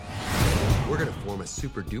gonna form a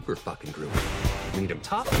super duper fucking group. We need them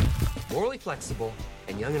tough, morally flexible,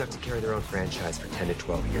 and young enough to carry their own franchise for 10 to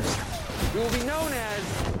 12 years. We will be known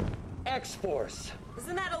as X-Force.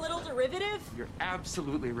 Isn't that a little derivative? You're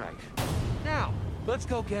absolutely right. Now, let's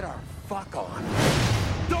go get our fuck on.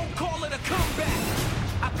 Don't call it a comeback.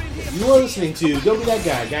 I've been here. You are listening to Don't Be That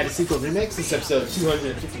Guy, Guide to Sequel Remix. This is episode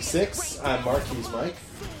 256. I'm Mark, he's Mike.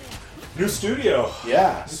 New studio.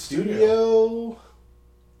 Yeah, Studio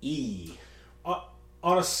E.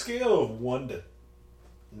 On a scale of 1 to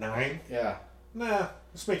 9, Yeah.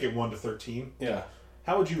 let's make it 1 to 13. Yeah.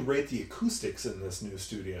 How would you rate the acoustics in this new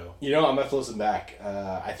studio? You know, I'm going to listen back.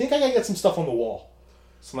 I think I got to get some stuff on the wall.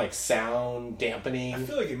 Some, like, sound dampening. I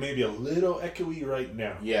feel like it may be a little echoey right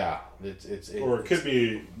now. Yeah. Or it could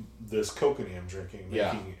be this Kokanee I'm drinking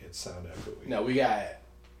Yeah. making it sound echoey. No, we got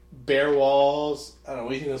bare walls. I don't know, what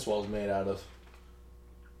do you think this wall's made out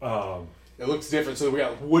of? It looks different. So we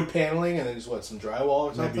got wood paneling and then just, some drywall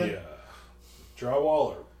or something? Maybe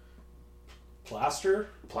drywall or plaster?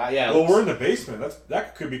 Yeah. Well, we're in the basement.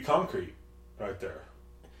 That could be concrete right there.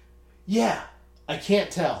 Yeah. I can't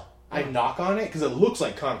tell. I knock on it because it looks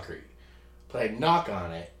like concrete. But I knock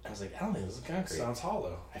on it. I was like, I don't think this is concrete. Sounds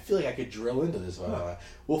hollow. I feel like I could drill into this.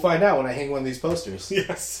 We'll find out when I hang one of these posters.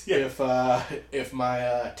 Yes. Yeah. If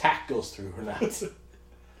my tack goes through or not.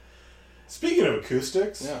 Speaking of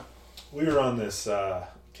acoustics, Yeah. we were on this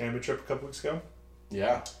camping trip a couple weeks ago.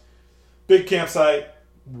 Yeah. Big campsite,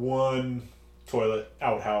 one toilet,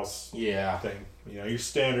 outhouse Yeah. thing. You know, your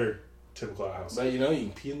standard, typical outhouse. But you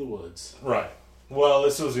can pee in the woods. Right. Well,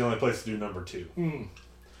 this was the only place to do number 2.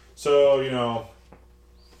 So, a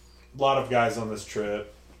lot of guys on this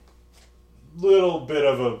trip. Little bit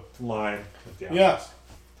of a line at the outhouse. Yeah.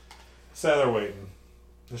 Sat there waiting.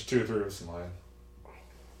 There's 2 or 3 of us in line.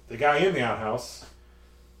 The guy in the outhouse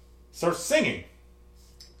starts singing.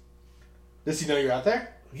 Does he know you're out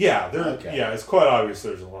there? Yeah, Okay. Yeah, it's quite obvious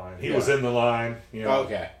there's a line. He Yeah. was in the line.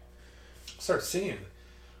 Okay. Starts singing.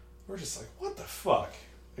 We're just like, what the fuck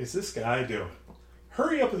is this guy doing?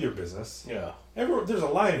 Hurry up with your business. Yeah. There's a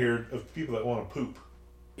line here of people that want to poop.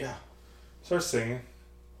 Yeah. Starts singing.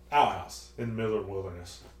 Outhouse in the middle of the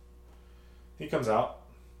wilderness. He comes out.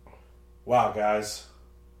 Wow, guys.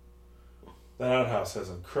 That outhouse has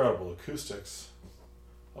incredible acoustics.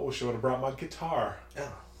 I wish I would have brought my guitar.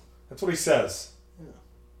 Yeah. That's what he says.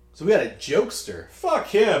 So we got a jokester. Fuck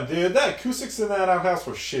him, dude. That acoustics in that outhouse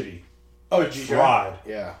were shitty. Oh, did you try?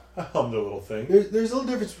 Yeah. I hummed a little thing. There's a little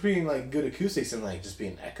difference between good acoustics and just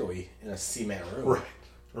being echoey in a cement room.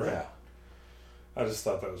 Right. Yeah. I just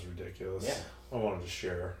thought that was ridiculous. Yeah. I wanted to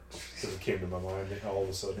share because it came to my mind all of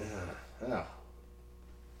a sudden. Yeah.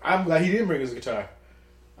 I'm glad he didn't bring his guitar.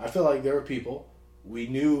 I feel like there were people we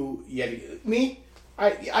knew. I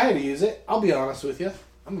had to use it. I'll be honest with you.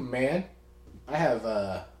 I'm a man. I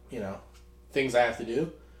have things I have to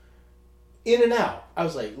do. In and out. I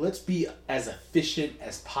was like, let's be as efficient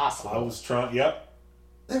as possible. I was trying. Yep.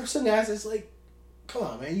 There were some guys that's like, come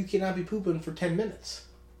on, man, you cannot be pooping for 10 minutes.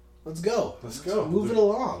 Let's go. Let's go. Move it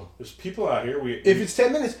along. There's people out here. If it's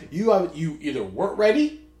 10 minutes, you either weren't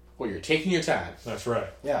ready or you're taking your time. That's right.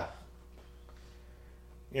 Yeah.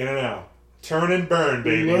 In and out. Turn and burn,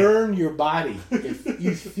 baby. Learn your body. If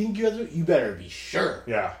you think you better be sure.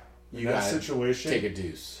 Yeah. You In that gotta situation, take a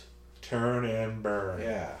deuce. turn and burn.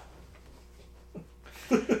 Yeah.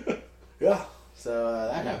 Yeah. So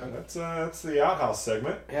that happened. That's the outhouse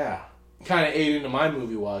segment. Yeah. Kind of ate into my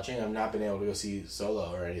movie watching. I've not been able to go see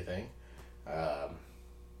Solo or anything.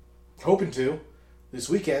 Hoping to this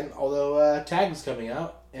weekend, although Tag is coming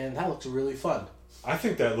out, and that looks really fun. I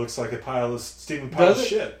think that looks like a pile of steaming pile of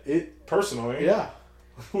shit. It Personally, yeah.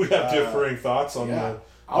 we have differing thoughts on Yeah. the.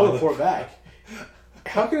 I'll report back.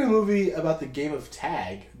 How can a movie about the game of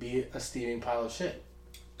tag be a steaming pile of shit?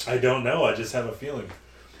 I don't know. I just have a feeling.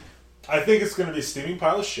 I think it's going to be a steaming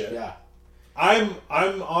pile of shit. Yeah. I'm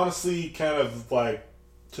honestly kind of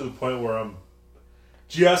to the point where I'm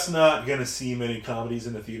just not going to see many comedies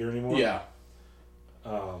in the theater anymore. Yeah.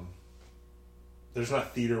 There's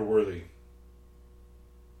not theater worthy.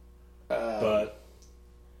 But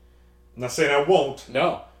I'm not saying I won't.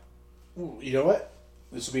 No. Ooh, you know what?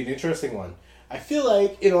 This will be an interesting one. I feel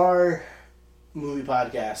like in our movie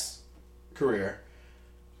podcast career,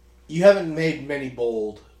 you haven't made many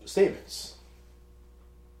bold statements.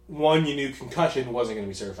 One, you knew Concussion wasn't going to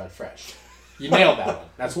be certified fresh. You nailed that one.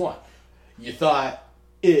 That's one. You thought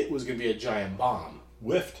it was going to be a giant bomb.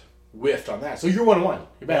 Whiffed on that. So you're 1-1.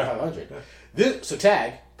 You're back at 500. Yeah. So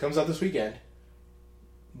Tag comes out this weekend.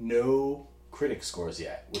 No critic scores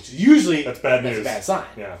yet, which is usually that's bad news. That's a bad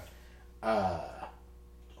sign. Yeah.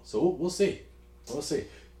 So we'll see. We'll see.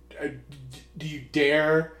 do you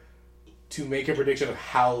dare to make a prediction of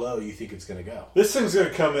how low you think it's going to go? This thing's going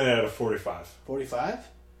to come in at a 45. 45?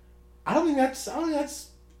 I don't think that's the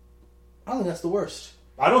worst.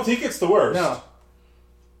 I don't think it's the worst. No.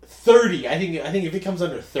 30. I think if it comes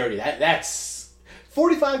under 30, that's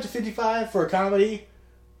 45 to 55 for a comedy.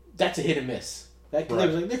 That's a hit and miss. There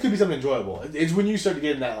could be something enjoyable. It's when you start to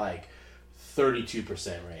get in that like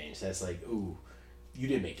 32% range. That's like, ooh, you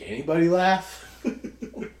didn't make anybody laugh.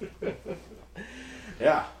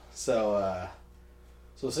 Yeah. So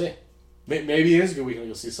we'll see. Maybe it is a good weekend.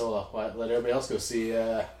 You'll see Solo. Let everybody else go see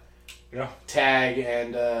Tag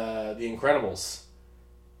and The Incredibles.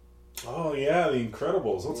 Oh yeah, The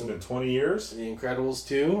Incredibles. What's it been? 20 years? The Incredibles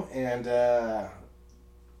 2 and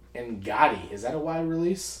Gotti. Is that a wide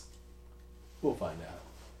release? We'll find out.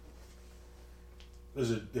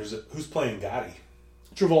 There's a who's playing Gotti?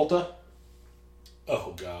 Travolta.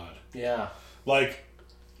 Oh God. Yeah. Like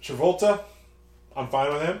Travolta, I'm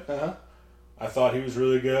fine with him. Uh-huh. I thought he was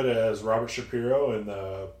really good as Robert Shapiro in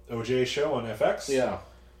the OJ show on FX. Yeah.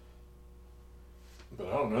 But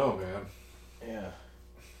I don't know, man. Yeah.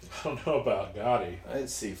 I don't know about Gotti.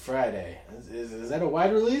 Let's see. Friday. Is that a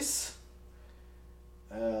wide release?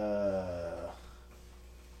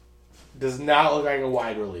 Does not look like a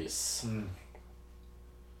wide release.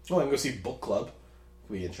 Oh, I can go see Book Club.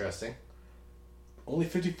 Could be interesting. Only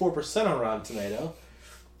 54% on Rotten Tomato.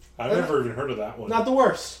 I've never even heard of that one. Not the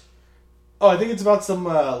worst. Oh, I think it's about some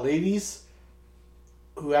ladies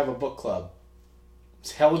who have a book club.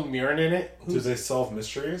 Is Helen Mirren in it? Do they solve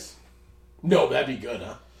mysteries? No, that'd be good,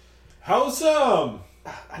 huh? How's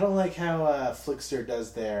I don't like how Flickster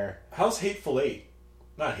does their... How's Hateful Eight?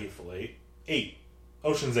 Not Hateful Eight. 8.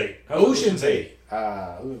 Ocean's 8. How's Ocean's 8.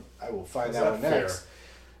 I will find Is out that fair? next.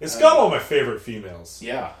 It's got all my favorite females.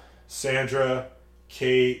 Yeah. Sandra,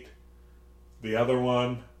 Kate, the other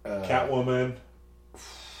one, Catwoman.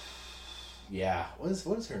 Yeah. What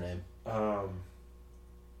is her name? Um,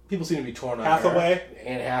 People seem to be torn on Hathaway. her.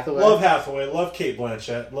 Anne Hathaway. Love Hathaway. Love Kate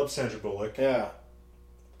Blanchett. Love Sandra Bullock. Yeah.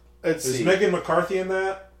 Let's Is see. Megan McCarthy in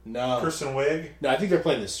that? No. Kristen Wiig? No, I think they're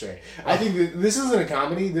playing this straight. I think that this isn't a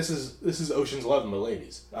comedy. This is Ocean's 11 but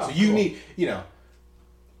ladies. Oh, so you cool. need,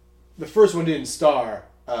 the first one didn't star.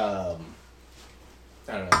 I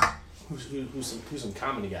don't know who's some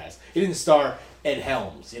comedy guys. It didn't star Ed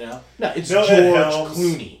Helms. No, it's No, George Ed Helms.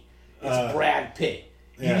 Clooney. It's Brad Pitt.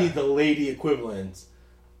 You yeah. need the lady equivalents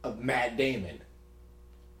of Matt Damon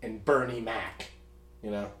and Bernie Mac. You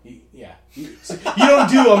don't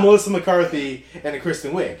do a Melissa McCarthy and a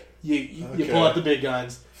Kristen Wiig. You pull out the big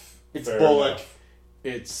guns. It's Fair Bullock. enough.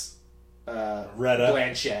 It's Retta.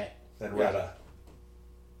 Blanchett. And Retta.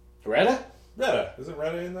 Retta? Retta. Isn't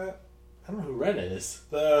Retta in that? I don't know who Retta is.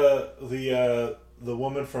 The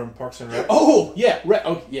woman from Parks and Rec? Oh yeah,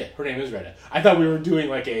 her name is Retta. I thought we were doing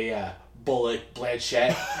like a Bullock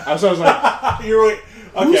Blanchett. I was like, You're right.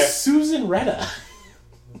 Okay. who's Susan Retta?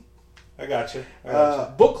 I got you.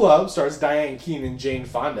 Book Club stars Diane Keane and Jane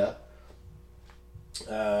Fonda.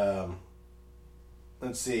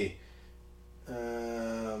 Let's see.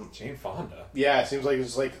 Jane Fonda. Yeah, it seems like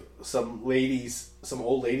it's like some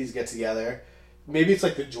old ladies get together. Maybe it's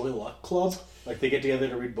like the Joy Luck Club. Like they get together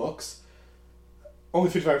to read books. Only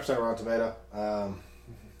 55% Rotten Tomato.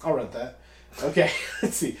 I'll rent that. Okay,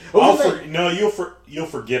 let's see. You'll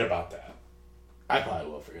forget about that. I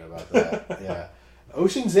probably will forget about that. Yeah.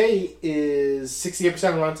 Ocean's 8 is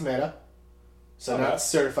 68% Rotten Tomato. So Okay. not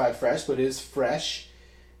certified fresh, but it is fresh.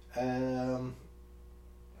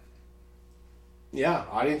 Yeah,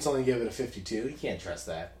 audience only give it a 52. You can't trust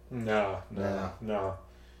that. No.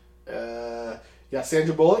 You got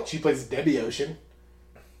Sandra Bullock. She plays Debbie Ocean.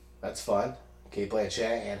 That's fun. Kate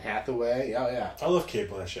Blanchett, Anne Hathaway. Oh, yeah. I love Kate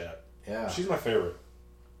Blanchett. Yeah. She's my favorite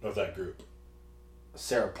of that group.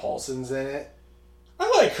 Sarah Paulson's in it. I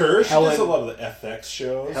like her. She Helen- does a lot of the FX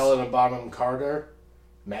shows. Helena Bonham Carter.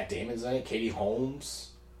 Matt Damon's in it. Katie Holmes.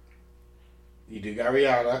 You do got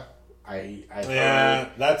Rihanna.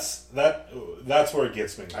 That's where it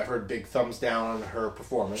gets me. I've heard big thumbs down on her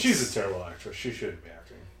performance. She's a terrible actress. She shouldn't be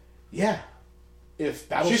acting. Yeah. If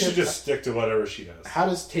Battleship... She should just stick to whatever she does. How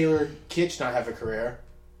does Taylor Kitsch not have a career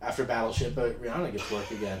after Battleship, but Rihanna gets work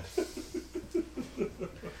again?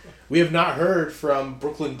 We have not heard from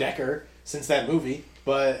Brooklyn Decker since that movie,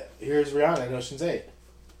 but here's Rihanna in Ocean's 8.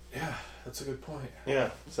 Yeah, that's a good point.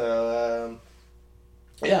 Yeah. So,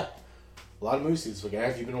 yeah. A lot of movies this weekend.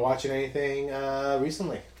 Have you been watching anything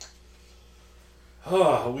recently?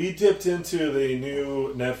 We dipped into the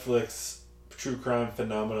new Netflix true crime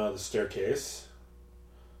phenomena, The Staircase.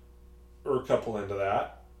 We're a couple into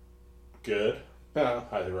that. Good.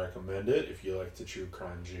 Highly recommend it if you like the true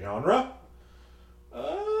crime genre.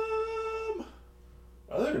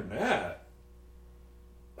 Other than that,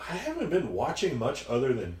 I haven't been watching much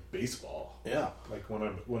other than baseball. Yeah. Like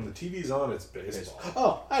when the TV's on, it's baseball.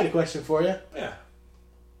 Oh, I had a question for you. Yeah.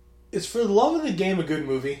 Is For the Love of the Game a good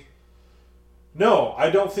movie? No, I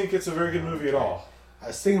don't think it's a very good movie at all. I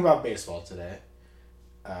was thinking about baseball today.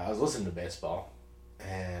 I was listening to baseball,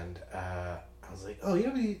 and I was like, "Oh,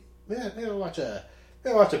 maybe I'll watch a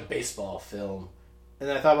baseball film." And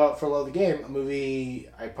then I thought about For the Love of the Game, a movie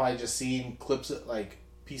I probably just seen clips of, like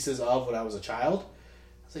pieces of when I was a child.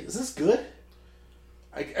 I was like, "Is this good?"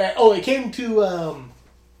 It came to. I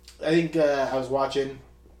think I was watching.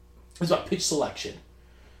 It was about pitch selection,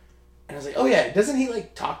 and I was like, "Oh yeah, doesn't he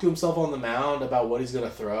like talk to himself on the mound about what he's gonna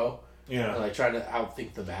throw?" Yeah. And, like, trying to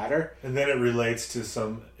outthink the batter. And then it relates to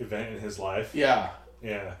some event in his life. Yeah.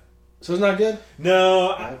 Yeah. So it's not good?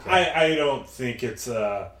 No, Okay. I don't think it's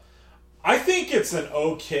I think it's an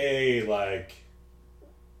okay, like,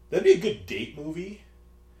 that'd be a good date movie,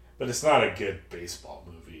 but it's not a good baseball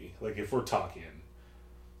movie. Like, if we're talking,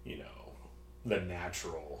 The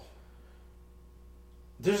Natural.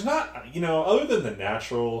 There's not, other than The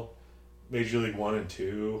Natural, Major League 1 and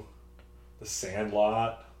 2, The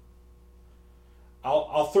Sandlot.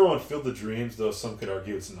 I'll throw in Field of Dreams, though some could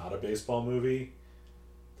argue it's not a baseball movie.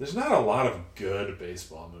 There's not a lot of good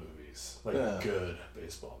baseball movies. Good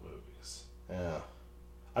baseball movies. Yeah.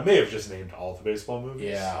 I may have just named all the baseball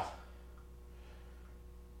movies. Yeah.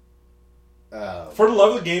 For the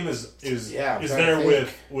Love of the Game is I'm trying there to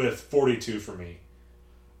think. with 42 for me.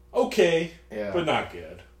 Okay, Yeah. but not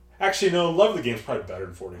good. Actually, no, Love of the Game is probably better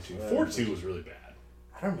than 42. Yeah. 42 was really bad.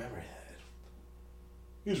 I don't remember that.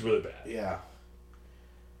 He was really bad. Yeah.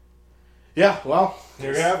 Yeah, well.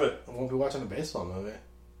 There you have it. I won't be watching a baseball movie.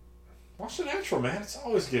 Watch The Natural, man. It's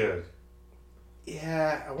always good.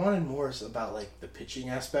 Yeah, I wanted more about, like, the pitching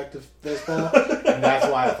aspect of baseball. And that's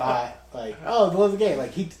why I thought, like, the Love of the Game.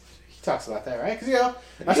 Like, he talks about that, right? Because,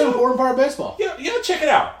 that's an important part of baseball. Yeah, you gotta check it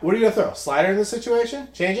out. What are you going to throw? Slider in this situation?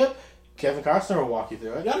 Change up? Kevin Costner will walk you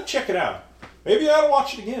through You it. gotta check it out. Maybe I ought to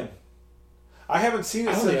watch it again. I haven't seen it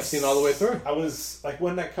I don't since... think I've seen it all the way through. I was, like,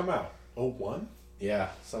 when did that come out? 01? Yeah,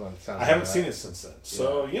 someone sounds I haven't seen it since then.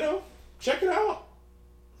 So, check it out.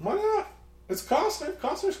 Why not? It's Costner.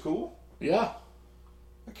 Costner's cool. Yeah.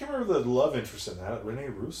 I can't remember the love interest in that. Rene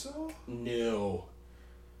Russo? No.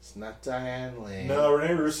 It's not Diane Lane. No,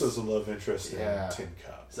 Rene Russo's the love interest Yeah. in Tin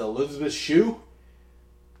Cup. Is it Elizabeth Shue?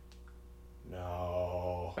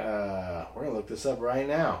 No. We're gonna look this up right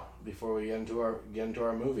now before we get into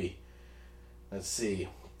our movie. Let's see.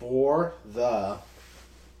 For the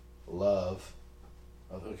Love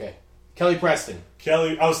of Kelly Preston.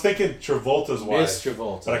 Kelly, I was thinking Travolta's wife. Miss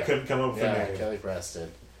Travolta. But I couldn't come up with a name. Kelly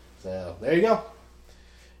Preston. So there you go.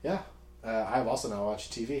 Yeah. I've also not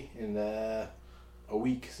watched TV in a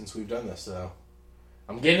week since we've done this, so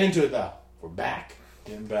I'm getting into it though. We're back.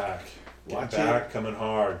 Getting back. Watch Getting back, coming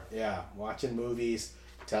hard. Yeah, watching movies,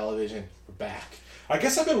 television. We're back. I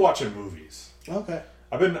guess I've been watching movies. Okay.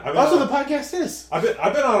 I've been That's what the podcast is. I've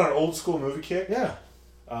been on an old school movie kick. Yeah.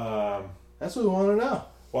 That's what we want to know.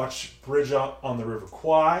 Watched Bridge on the River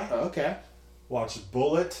Kwai. Oh, okay. Watched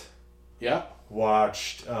Bullet. Yeah.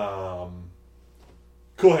 Watched Cool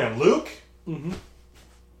Hand Luke. Mm-hmm.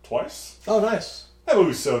 Twice. Oh, nice. That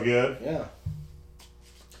movie's so good. Yeah.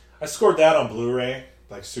 I scored that on Blu-ray,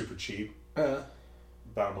 like super cheap, Uh,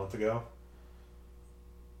 about a month ago.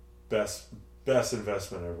 Best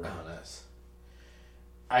investment ever. oh, nice.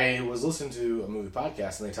 I was listening to a movie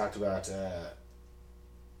podcast and they talked about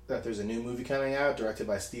that there's a new movie coming out directed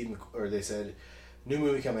by they said new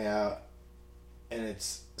movie coming out and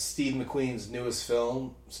it's Steve McQueen's newest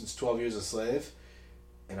film since 12 Years a Slave,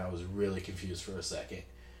 and I was really confused for a second.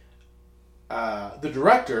 The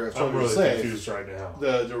director of 12 I'm Years a really Slave, confused right now.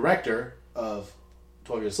 the director of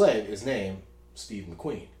 12 Years a Slave is named Steve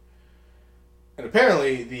McQueen. And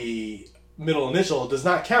apparently the middle initial does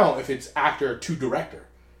not count if it's actor to director.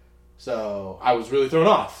 So I was really thrown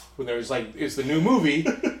off when there was like, it's the new movie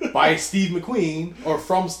by Steve McQueen, or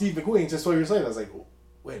from Steve McQueen, just 12 Years a Slave. I was like,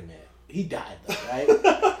 wait a minute, he died though, right?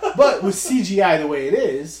 But with CGI the way it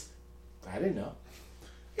is, I didn't know.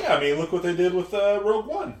 Yeah, I mean, look what they did with Rogue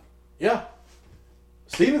One. Yeah.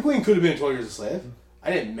 Steve McQueen could have been 12 Years a Slave. I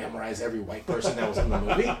didn't memorize every white person that was in the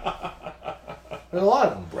movie. There's a lot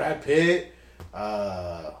of them. Brad Pitt,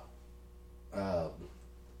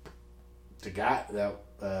 the guy that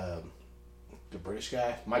the British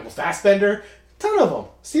guy, Michael Fassbender, ton of them.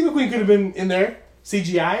 Steve McQueen could have been in there,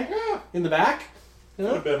 CGI, in the back. You Could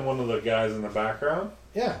know? have been one of the guys in the background.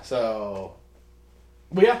 Yeah. So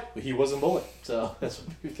But yeah, he wasn't Bullet, so that's what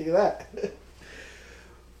we think of that.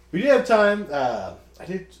 We did have time.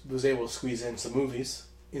 Was able to squeeze in some movies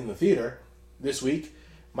in the theater this week.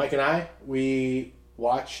 Mike and I, we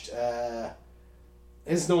watched.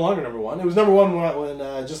 It's no longer number one. It was number one when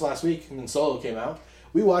just last week when Solo came out.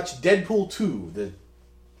 We watched Deadpool 2, the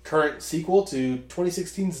current sequel to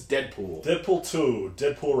 2016's Deadpool. Deadpool 2,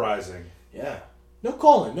 Deadpool Rising. Yeah. No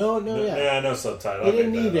colon. No. Yeah. Yeah, no subtitle. They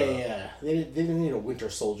didn't need they didn't need a Winter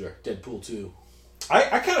Soldier. Deadpool 2.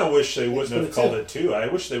 I kind of wish they wouldn't have it called too. it 2. I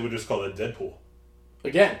wish they would just call it Deadpool.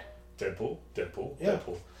 Again. Deadpool. Yeah.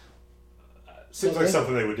 Deadpool. Seems like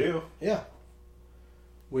something they would do. Yeah.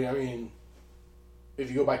 I mean, if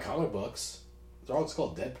you go by comic books, they're all just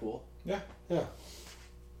called Deadpool. Yeah. Yeah.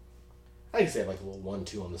 I can say like a little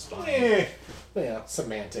 1-2 on the spot. Eh. But yeah,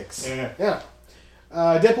 semantics. Yeah. Yeah.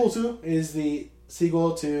 Deadpool 2 is the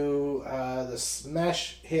sequel to the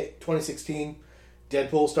smash hit 2016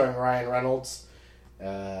 Deadpool starring Ryan Reynolds.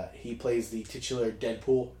 He plays the titular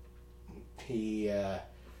Deadpool. He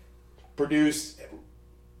produced,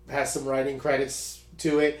 has some writing credits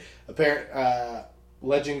to it.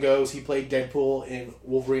 Legend goes he played Deadpool in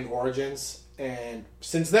Wolverine Origins, and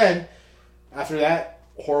since then, after that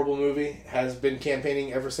horrible movie, has been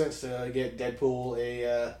campaigning ever since to get Deadpool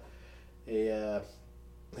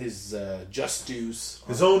his just dues.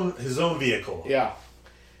 His own vehicle. Yeah.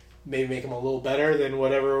 Maybe make him a little better than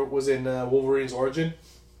whatever was in Wolverine's Origin,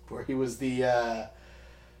 where he was the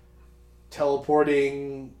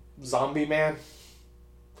teleporting zombie man.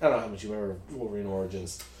 I don't know how much you remember of Wolverine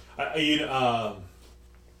Origins.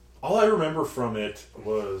 All I remember from it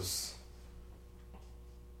was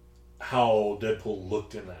how Deadpool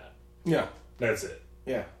looked in that. Yeah. That's it.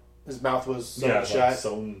 Yeah. His mouth was Yeah, sewn like shut.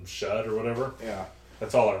 sewn shut or whatever. Yeah.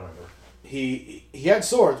 That's all I remember. He had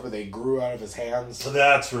swords, but they grew out of his hands.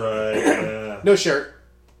 That's right. Yeah. No shirt.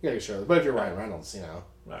 You gotta get shirt. But if you're Ryan Reynolds,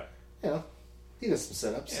 Right. he does some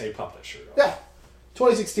sit-ups. Yeah, you pop that shirt off. Yeah.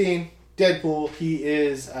 2016, Deadpool. He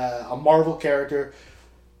is a Marvel character.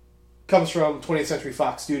 Comes from 20th Century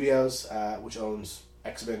Fox Studios, which owns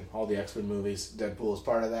X-Men, all the X-Men movies. Deadpool is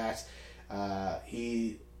part of that.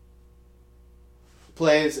 He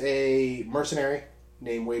plays a mercenary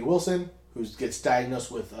named Wade Wilson, who gets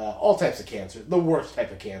diagnosed with all types of cancer, the worst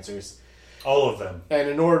type of cancers. All of them. And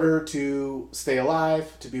in order to stay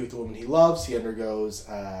alive, to be with the woman he loves, he undergoes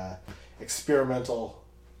experimental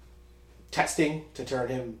testing to turn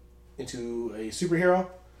him into a superhero.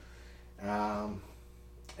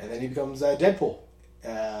 And then he becomes Deadpool,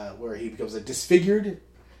 where he becomes a disfigured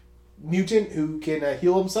mutant who can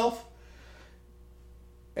heal himself.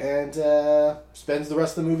 And spends the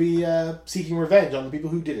rest of the movie seeking revenge on the people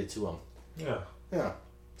who did it to him. Yeah. Yeah.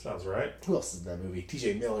 Sounds right. Who else is in that movie?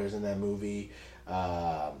 T.J. Miller's in that movie.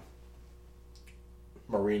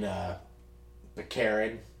 Marina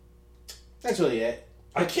Baccarin. That's really it.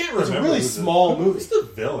 I can't remember. It's a really small movie. Who's the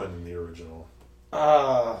villain in the original?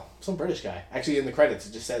 Some British guy. Actually, in the credits,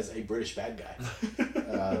 it just says a British bad guy.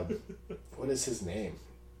 What is his name?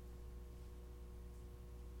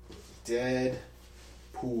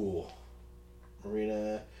 Deadpool.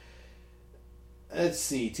 Marina. Let's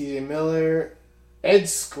see. T.J. Miller. Ed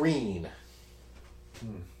Skrein.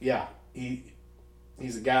 Yeah.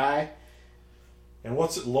 He's a guy. And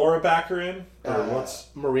what's it, Laura Baccarin? Or what's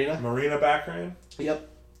Marina. Marina Baccarin? Yep.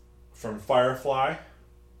 From Firefly?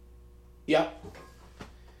 Yep.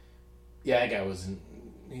 Yeah, that guy was in.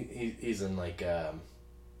 He's in like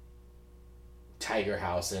Tiger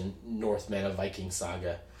House and Northmen of Viking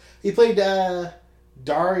Saga. He played Dario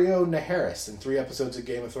Naharis in 3 episodes of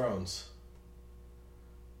Game of Thrones.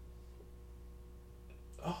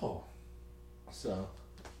 Oh. So.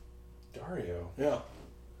 Dario. Yeah.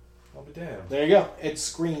 I'll be damned. There you go. Ed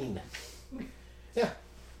Skrein. Yeah.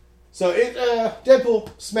 So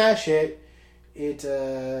Deadpool smash hit. It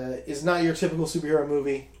is not your typical superhero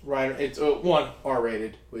movie. Ryan, it's one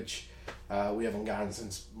R-rated, which we haven't gotten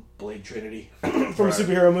since Blade Trinity from a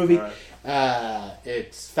superhero movie. Right.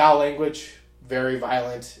 It's foul language, very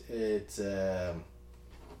violent. It's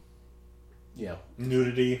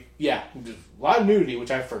Nudity. yeah, a lot of nudity,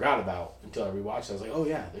 which I forgot about until I rewatched it. I was like, oh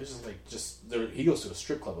yeah, there's he goes to a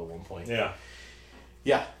strip club at one point. Yeah.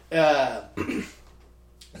 Yeah.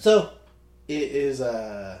 So it is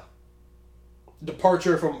a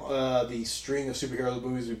departure from the string of superhero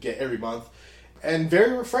movies we get every month, and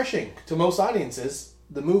very refreshing to most audiences.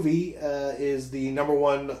 The movie is the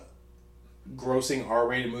 #1 grossing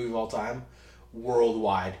R-rated movie of all time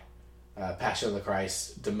worldwide. Passion of the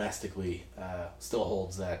Christ domestically still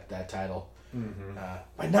holds that title.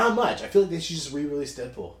 By not much. I feel like they should just re-release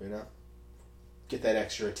Deadpool. get that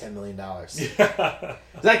extra $10 million. Does Yeah.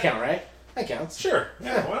 that count, right? That counts. Sure.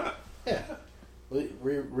 Yeah, why not? Yeah.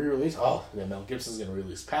 Re-release. Oh, yeah, Mel Gibson's going to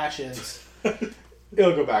release Passions.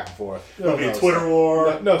 It'll go back and forth. It'll be a Twitter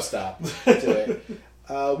war. No stop to it.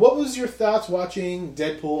 What was your thoughts watching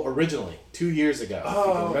Deadpool originally, 2 years ago? If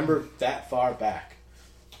you can remember that far back.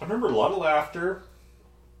 I remember a lot of laughter.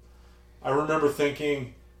 I remember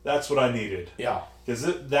thinking, that's what I needed. Yeah. Because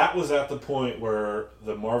that was at the point where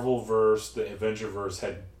the Marvel-verse, the Avenger-verse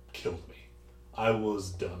had killed me. I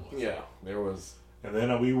was done with it. Yeah, there was... And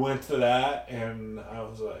then we went to that, and I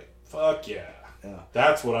was like, fuck yeah. Yeah.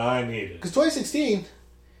 That's what I needed. Because 2016,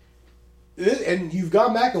 and you've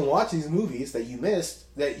gone back and watched these movies that you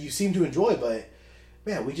missed, that you seem to enjoy, but,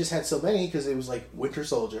 man, we just had so many, because it was like Winter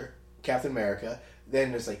Soldier, Captain America,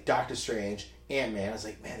 then there's like Doctor Strange, Ant-Man. I was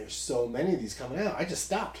like, man, there's so many of these coming out. I just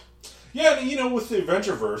stopped. Yeah, and, you know, with the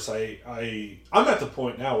Avenger-verse, I'm at the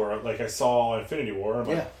point now where, like, I saw Infinity War,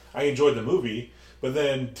 and I enjoyed the movie, but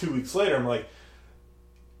then 2 weeks later, I'm like,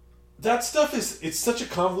 that stuff it's such a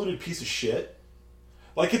convoluted piece of shit.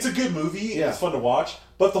 Like, it's a good movie, and it's fun to watch,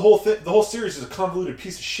 but the whole series is a convoluted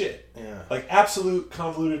piece of shit. Yeah. Like, absolute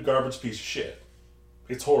convoluted garbage piece of shit.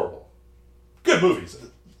 It's horrible. Good movies.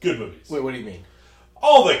 Good movies. Wait, what do you mean?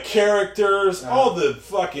 All the characters, all the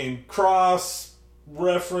fucking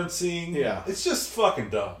cross-referencing. Yeah. It's just fucking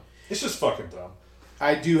dumb. It's just fucking dumb.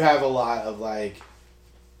 I do have a lot of like,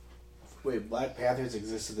 wait, Black Panthers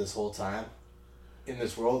existed this whole time in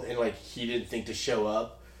this world, and like he didn't think to show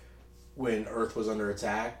up when Earth was under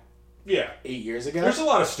attack Yeah. 8 years ago. There's a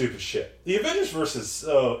lot of stupid shit. The Avengers versus,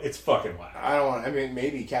 it's fucking whack. I mean,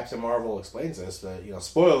 maybe Captain Marvel explains this, but you know,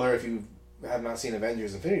 spoiler if you have not seen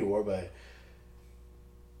Avengers: Infinity War, but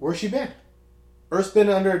where's she been? Earth's been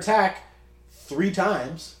under attack 3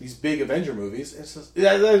 times. These big Avenger movies. It's just,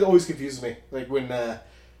 that always confuses me. Like when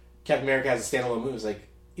Captain America has a standalone movie, it's like,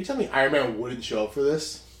 you tell me Iron Man wouldn't show up for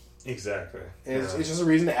this? Exactly. And it's just a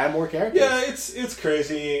reason to add more characters. Yeah, it's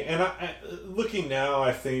crazy. And I looking now,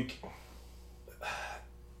 I think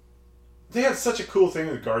they had such a cool thing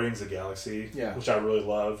with Guardians of the Galaxy, which I really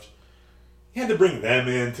loved. You had to bring them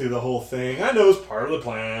into the whole thing. I know it's part of the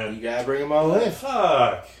plan. You gotta bring them all in.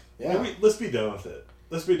 Fuck. Yeah. Let's be done with it.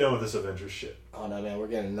 Let's be done with this Avengers shit. Oh no, man, we're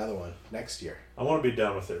getting another one next year. I want to be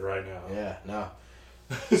done with it right now. Yeah, no.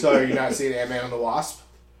 So are you not seeing Ant-Man and the Wasp?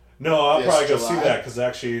 No, I'll This probably go July? see that because I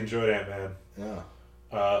actually enjoyed Ant-Man.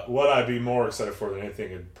 Yeah. What I'd be more excited for than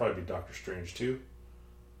anything would probably be Doctor Strange 2.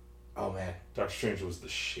 Oh man, Doctor Strange was the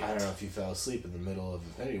shit. I don't know if you fell asleep in the middle of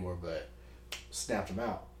Infinity War, but snapped him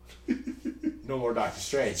out. No more Doctor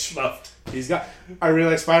Strange. Snuffed. He's got. I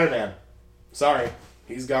really like Spider-Man. Sorry,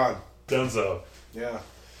 he's gone. Dunzo. Yeah.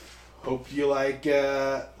 Hope you like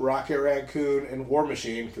Rocket Raccoon and War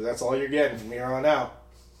Machine, because that's all you're getting from here on out.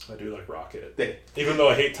 I do like Rocket. They- Even though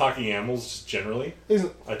I hate talking animals just generally, He's,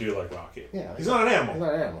 I do like Rocket. Yeah, He's not an animal. he's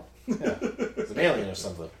not an animal. Yeah. He's an alien or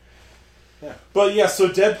something. But yeah, so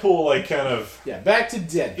Deadpool, like, kind of... Yeah, back to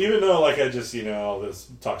Deadpool. Even though, like, I just, you know, all this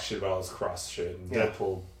talk shit about all this cross shit, and Yeah.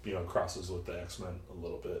 Deadpool, you know, crosses with the X-Men a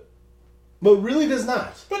little bit. But really does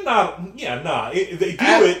not. But not... Yeah, nah. They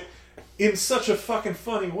do it in such a fucking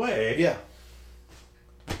funny way. Yeah.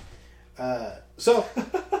 So,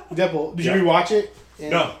 Deadpool, did you Yeah. rewatch it?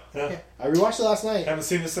 No. Yeah. I rewatched it last night. Haven't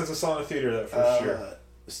seen it since I saw it in the theater that first year.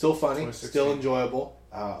 Still funny, 2016. still enjoyable.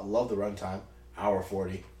 I love the runtime. Hour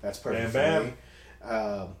 40. That's perfect Bam,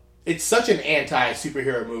 for me. It's such an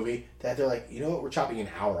anti-superhero movie that they're like, you know what, we're chopping an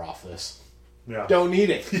hour off this. Yeah. Don't need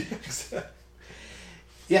it.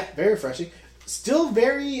 Yeah, very refreshing. Still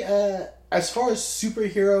very, as far as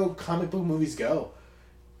superhero comic book movies go,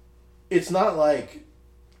 it's not like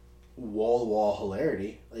wall-to-wall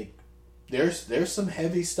hilarity. Like, there's some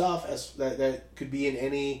heavy stuff that could be in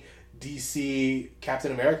any DC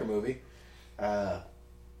Captain America movie.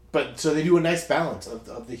 But so they do a nice balance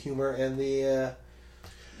of the humor and the They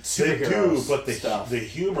superhero do, but stuff. the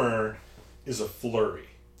humor is a flurry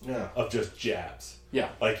Yeah. of just jabs. Yeah.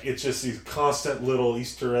 Like, it's just these constant little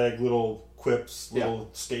Easter egg, little quips, Yeah. little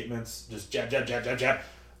statements. Just jab, jab, jab, jab, jab.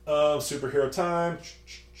 Superhero time.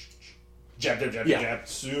 Jab, jab, jab, Yeah. jab.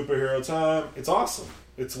 Superhero time. It's awesome.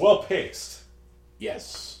 It's well paced.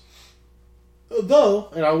 Yes. Though,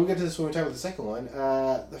 and I will get to this when we talk about the second one.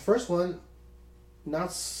 The first one,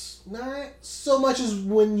 not so much as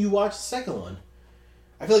when you watch the second one.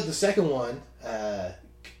 I feel like the second one,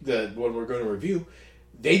 the one we're going to review,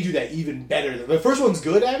 they do that even better. The first one's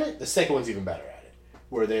good at it. The second one's even better at it.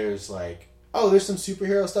 Where there's like, oh, there's some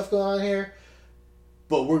superhero stuff going on here,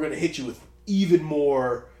 but we're going to hit you with even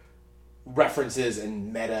more references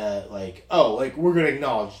and meta. Like, oh, like we're going to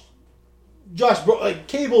acknowledge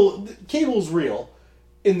Cable's real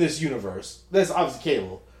in this universe. That's obviously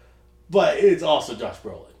Cable, but it's also Josh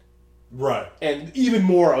Brolin, Right. and even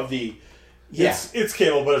more of the It's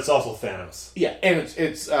Cable, but it's also Thanos. Yeah, and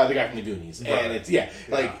it's the guy from the Goonies, Right. and it's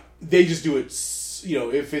like they just do it.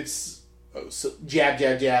 If it's jab,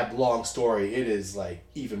 jab, jab, long story, it is like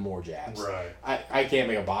even more jabs. Right. I can't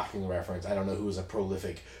make a boxing reference. I don't know who is a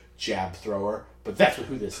prolific jab thrower, but that's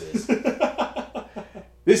who this is.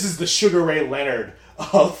 This is the Sugar Ray Leonard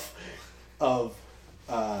of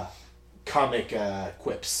comic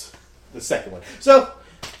quips. The second one. So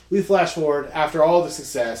we flash forward after all the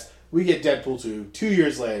success. We get Deadpool 2. 2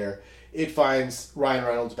 years later, it finds Ryan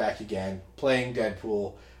Reynolds back again, playing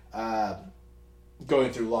Deadpool,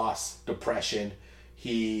 going through loss, depression.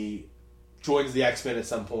 He joins the X-Men at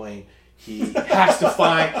some point. He has to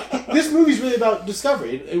find... This movie's really about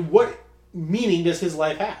discovery. And what meaning does his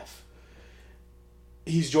life have?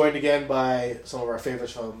 He's joined again by some of our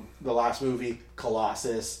favorites from the last movie,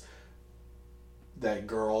 Colossus, that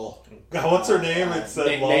girl... What's her name? It's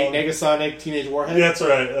Negasonic Teenage Warhead. Yeah, that's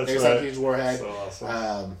right. That's Negasonic right. Teenage Warhead. So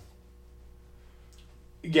awesome.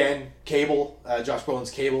 Again, Cable, Josh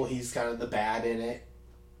Brolin's Cable, he's kind of the bad in it.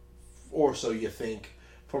 Or so you think,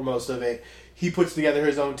 for most of it. He puts together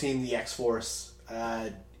his own team, the X-Force.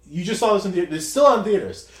 You just saw this in theaters. It's still on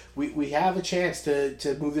theaters. We have a chance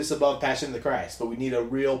to move this above Passion of the Christ, but we need a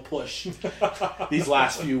real push these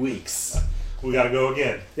last few weeks. We got to go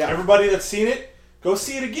again. Yeah. Everybody that's seen it, go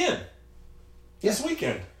see it again. This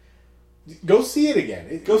weekend. Go see it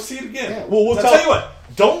again. Go see it again. Yeah. Well, we'll I'll tell you what.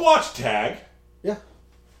 Don't watch Tag. Yeah.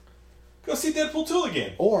 Go see Deadpool 2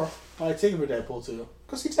 again. Or, buy a ticket for Deadpool 2.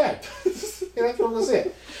 Go see Tag. Yeah, that's what I'm going to see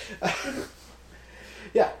it.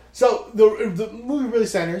 Yeah. So, the movie really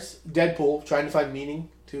centers Deadpool trying to find meaning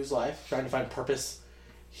to his life, trying to find purpose.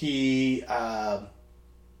 He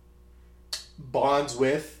bonds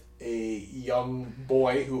with a young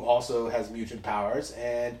boy who also has mutant powers,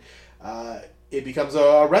 and it becomes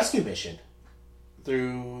a rescue mission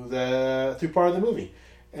through part of the movie.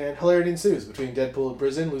 And hilarity ensues between Deadpool in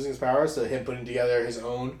prison, losing his powers, to him putting together his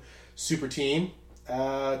own super team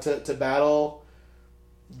to battle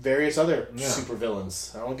various other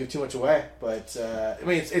supervillains. I won't give too much away, but I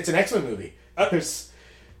mean, it's an X-Men movie. There's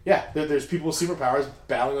people with superpowers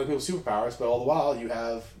battling with people with superpowers, but all the while you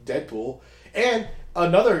have Deadpool and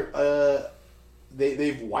another.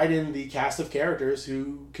 They've widened the cast of characters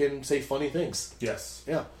who can say funny things. Yes.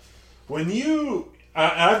 Yeah. When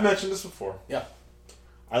I've mentioned this before. Yeah.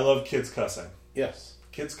 I love kids cussing. Yes.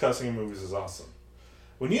 Kids cussing in movies is awesome.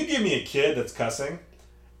 When you give me a kid that's cussing,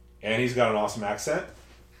 and he's got an awesome accent.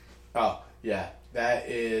 Oh, yeah. That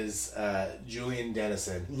is Julian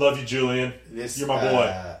Dennison. Love you, Julian. You're my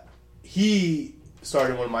boy. He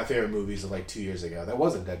started one of my favorite movies of like 2 years ago. That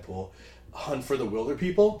wasn't Deadpool. Hunt for the Wilder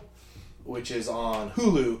People, which is on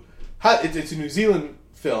Hulu. It's a New Zealand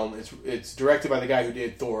film. It's directed by the guy who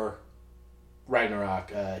did Thor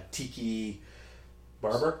Ragnarok. Tiki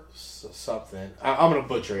Barber? Something. I'm going to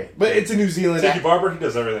butcher it. But it's a New Zealand... Tiki Barber? He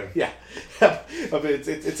does everything. Yeah.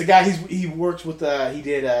 It's a guy... He worked with... he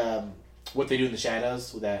did What They Do in the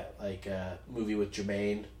Shadows, with that movie with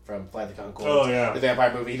Jermaine from Flight of the Conchords. Oh, yeah. The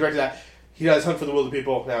vampire movie. He directed that. He does Hunt for the Wilder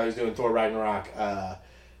People. Now he's doing Thor Ragnarok.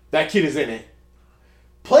 That kid is in it.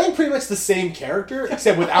 Playing pretty much the same character,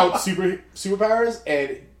 except without superpowers,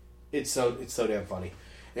 and it's so damn funny.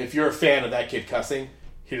 If you're a fan of that kid cussing,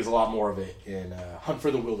 here's a lot more of it in Hunt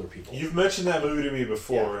for the Wilder People. You've mentioned that movie to me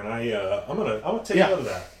before, and I'm gonna take note of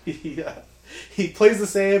that. He plays the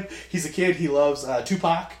same. He's a kid. He loves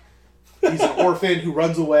Tupac. He's an orphan who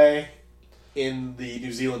runs away in the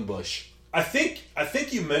New Zealand bush. I think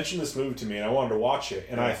you mentioned this movie to me, and I wanted to watch it,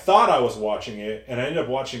 and I thought I was watching it, and I ended up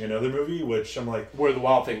watching another movie, which I'm like, Where the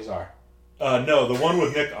Wild Things Are. No, the one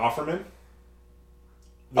with Nick Offerman.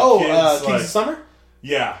 Kings of Summer.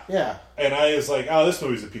 Yeah. Yeah. And I was like, oh, this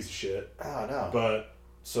movie's a piece of shit. Oh no. But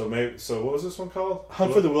so what was this one called?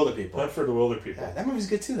 Hunt for the Wilder People. Hunt for the Wilder People. Yeah, that movie's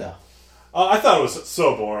good too, though. I thought it was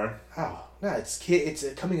so boring. Oh no, it's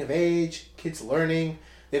a coming of age. Kids learning.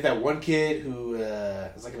 They have that one kid who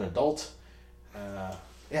is like an adult.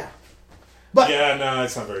 Yeah. But yeah, no,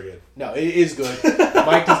 it's not very good. No, it is good.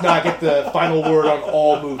 Mike does not get the final word on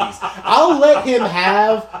all movies. I'll let him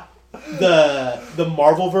have the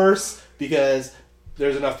Marvelverse, because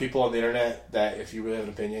there's enough people on the internet that if you really have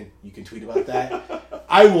an opinion, you can tweet about that.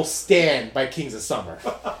 I will stand by Kings of Summer.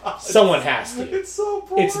 Someone has to. It's so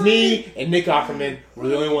boring. It's me and Nick Offerman. We're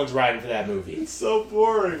the only ones riding for that movie. It's so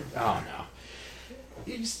boring. Oh no.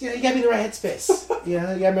 You gotta be in the right headspace. You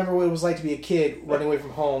gotta remember what it was like to be a kid running away from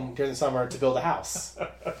home during the summer to build a house.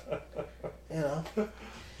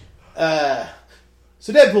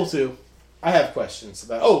 So Deadpool 2, I have questions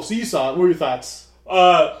about. Oh, so you saw it. What were your thoughts?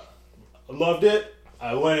 I loved it.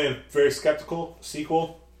 I went in very skeptical.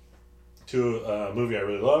 Sequel to a movie I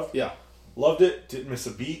really loved. Yeah. Loved it. Didn't miss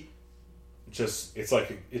a beat. It's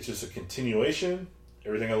just a continuation.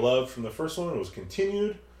 Everything I loved from the first one was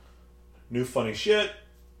continued. New funny shit.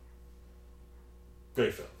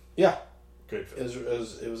 Great film. Yeah. Great film.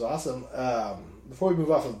 It was awesome. Before we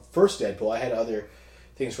move off of first Deadpool, I had other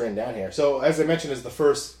things written down here. So, as I mentioned, it's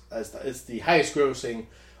the highest grossing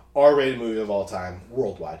R-rated movie of all time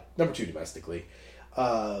worldwide. Number 2 domestically.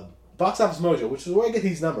 Box Office Mojo, which is where I get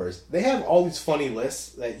these numbers. They have all these funny lists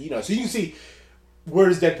that, so you can see where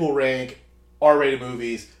does Deadpool rank, R-rated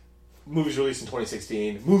movies released in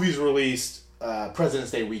 2016, movies released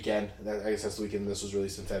President's Day weekend. I guess that's the weekend this was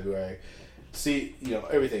released in February. See,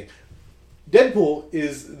 everything. Deadpool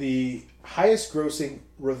is the highest grossing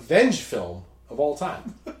revenge film of all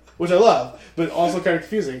time, which I love, but also kind of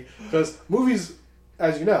confusing because movies,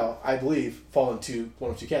 as you know, I believe, fall into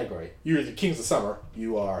one of two categories. You're either Kings of Summer,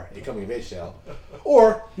 you are a coming-of-age tale,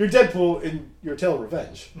 or you're Deadpool in your tale of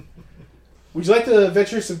revenge. Would you like to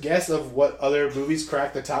venture some guess of what other movies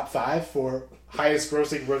crack the top 5 for highest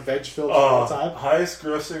grossing revenge films of all time? Highest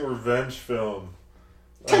grossing revenge film.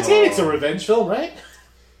 Titanic's a revenge film, right?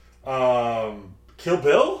 Kill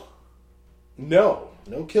Bill? No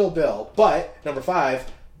Kill Bill. But number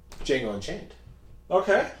 5, Django Unchained.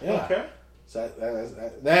 Okay. Yeah. Okay. So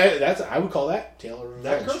that's I would call that tale of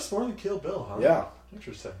revenge. That grossed more than Kill Bill, huh? Yeah.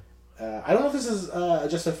 Interesting. I don't know if this is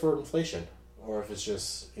adjusted for inflation or if it's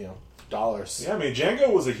just dollars. Yeah, I mean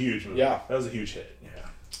Django was a huge movie. Yeah. That was a huge hit.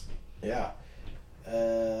 Yeah.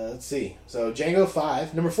 Let's see. So Django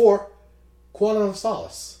 5, number 4, Quantum of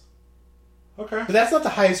Solace. Okay. But that's not the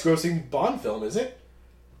highest grossing Bond film, is it?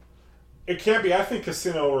 It can't be. I think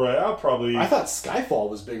Casino Royale probably. I thought Skyfall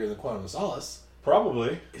was bigger than Quantum of Solace.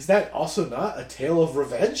 Probably. Is that also not a tale of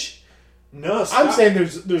revenge? No, I'm saying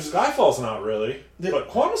there's Skyfall's not really, but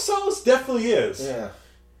Quantum of Solace definitely is. Yeah.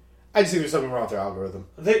 I just think there's something wrong with their algorithm.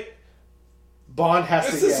 They Bond has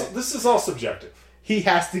to get. This is all subjective. He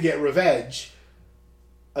has to get revenge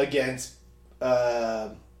against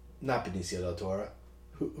not Benicio del Toro.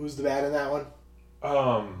 Who's the bad in that one?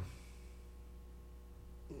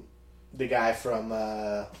 The guy from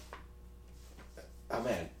oh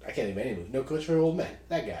man, I can't even name him. No Country for Old Men.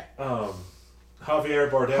 That guy.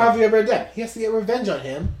 Javier Bardem. Javier Bardem. He has to get revenge on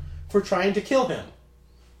him for trying to kill him.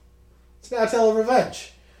 It's now a tale of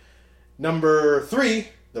revenge. Number 3,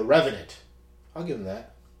 The Revenant. I'll give him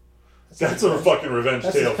that. That's a fucking revenge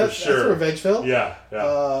tale for sure. That's a revenge film. Yeah.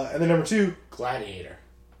 And then number 2, Gladiator.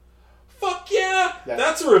 Fuck yeah!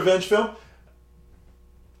 That's a revenge film.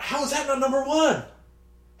 How is that not number 1?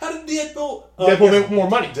 How did Deadpool... Deadpool made more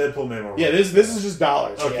money. Deadpool made more money. Yeah, this is just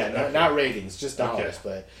dollars. Okay, Yeah, okay. not ratings, just dollars. Okay.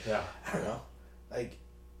 But Yeah. I don't know. Like,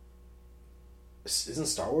 isn't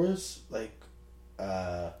Star Wars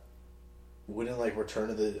wouldn't Return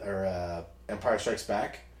of the or Empire Strikes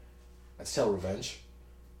Back? That's tell revenge.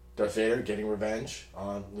 Darth Vader getting revenge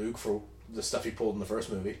on Luke for the stuff he pulled in the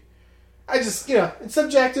first movie. I just it's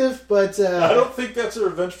subjective, but I don't think that's a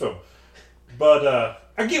revenge film. But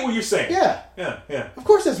I get what you're saying. Yeah. Yeah. Of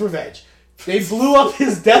course that's revenge. They blew up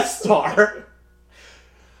his Death Star.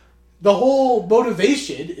 The whole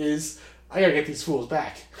motivation is, I gotta get these fools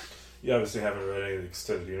back. You obviously haven't read any of the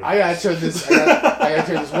extended universe. I gotta turn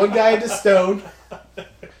this one guy into stone.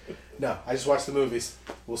 No, I just watched the movies.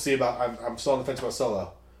 We'll see about, I'm still on the fence about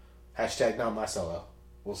Solo. Hashtag not my Solo.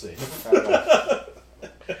 We'll see. I don't know.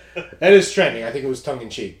 That is trending. I think it was tongue in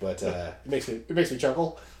cheek, but it makes me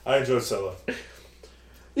chuckle. I enjoyed Solo.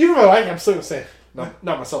 Even if I like it, I'm still gonna say not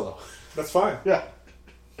my Solo. That's fine. Yeah.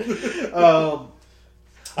 I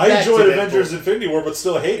Back enjoyed to Avengers Deadpool. Infinity War, but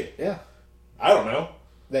still hate it. Yeah. I don't know.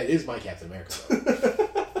 That is my Captain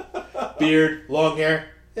America. Beard, long hair.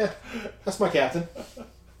 Yeah, that's my captain.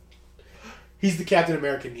 He's the Captain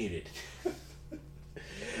America needed.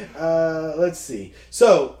 Let's see.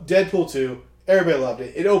 So, Deadpool 2, everybody loved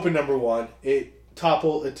it. It opened number 1. It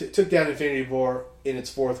took down Infinity War in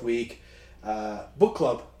its 4th week. Book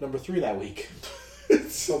Club, number 3 that week.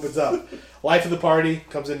 Opens up. Life of the Party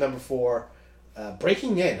comes in number 4.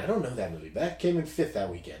 Breaking In, I don't know that movie. That came in 5th that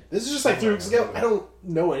weekend. This is just 3 weeks ago. I don't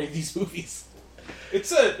know any of these movies.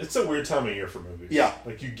 It's a weird time of year for movies. Yeah.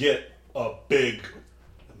 Like, you get a big,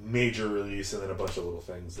 major release and then a bunch of little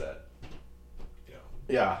things that,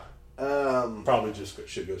 Yeah. probably just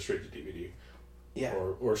should go straight to DVD. Yeah.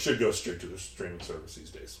 Or should go straight to the streaming service these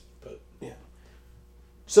days. But Yeah.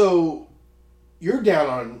 So, you're down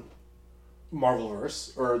on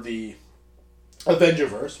Marvelverse, or the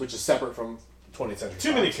Avengerverse, which is separate from 20th Century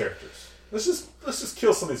Too many Fox. characters. Let's just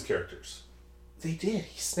kill some of these characters. They did.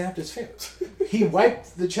 He snapped his fingers. He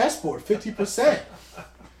wiped the chessboard 50%.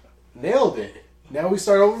 Nailed it. Now we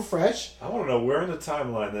start over fresh. I want to know where in the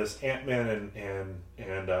timeline this Ant-Man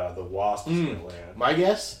and the Wasp is going to land. My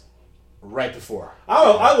guess, right before.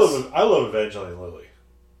 I love Evangeline Lilly.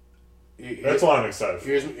 That's what I'm excited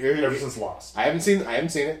for. Ever since Lost. I haven't seen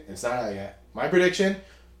it. It's not out yet. My prediction: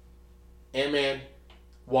 Ant-Man,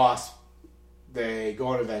 Wasp. They go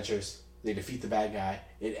on adventures. They defeat the bad guy.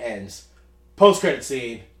 It ends. Post-credit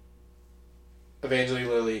scene. Evangeline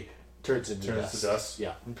Lilly turns into dust.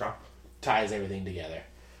 Yeah. Okay. Ties everything together.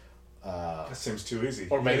 That seems too easy.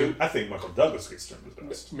 Or maybe- I think Michael Douglas gets turned to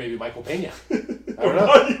dust. Maybe Michael Pena. I don't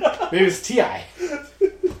know. Maybe it's T.I.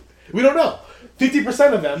 We don't know.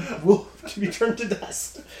 50% of them will be turned to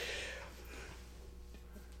dust.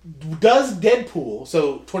 Does Deadpool,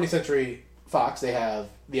 so 20th Century Fox, they have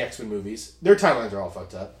the X-Men movies. Their timelines are all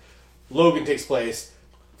fucked up. Logan takes place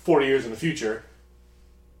 40 years in the future.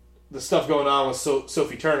 The stuff going on with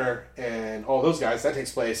Sophie Turner and all those guys, that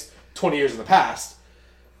takes place 20 years in the past.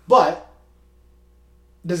 But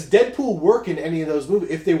does Deadpool work in any of those movies?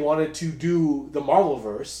 If they wanted to do the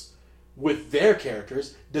Marvelverse with their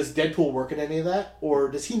characters, does Deadpool work in any of that? Or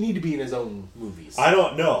does he need to be in his own movies? I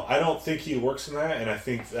don't know. I don't think he works in that, and I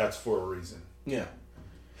think that's for a reason. Yeah.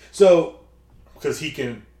 So, because he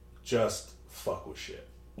can just fuck with shit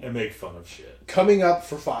and make fun of shit. Coming up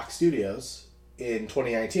for Fox Studios in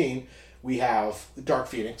 2019, we have Dark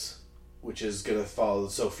Phoenix, which is going to follow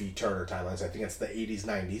the Sophie Turner timelines. I think that's the 80s,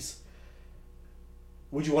 90s.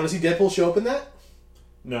 Would you want to see Deadpool show up in that?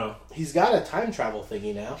 No. He's got a time travel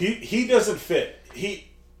thingy now. He doesn't fit. He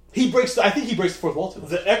breaks. I think he breaks the fourth wall too.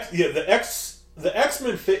 The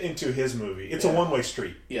X-Men fit into his movie. It's a one-way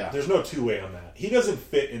street. Yeah. There's no two-way on that. He doesn't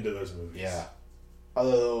fit into those movies. Yeah.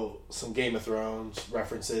 Although some Game of Thrones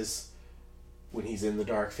references when he's in the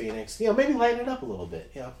Dark Phoenix, maybe lighten it up a little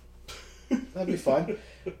bit. That'd be fun.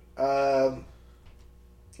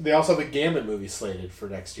 They also have a Gambit movie slated for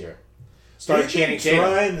next year. Starring Channing Tatum.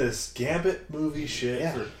 Trying this Gambit movie shit.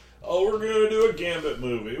 Yeah. We're going to do a Gambit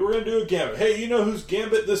movie. We're going to do a Gambit. Hey, you know who's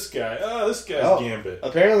Gambit? This guy. This guy's Gambit.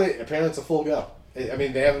 Apparently it's a full go. I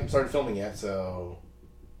mean, they haven't started filming yet, so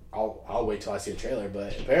I'll wait till I see a trailer.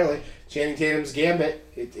 But apparently, Channing Tatum's Gambit,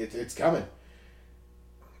 it's coming.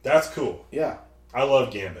 That's cool. Yeah. I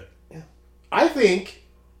love Gambit. Yeah. I think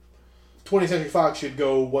 20th Century Fox should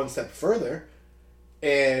go one step further,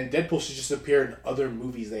 and Deadpool should just appear in other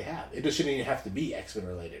movies they have. It just shouldn't even have to be X-Men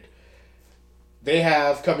related. They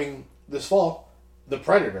have coming this fall The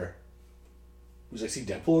Predator. Was I see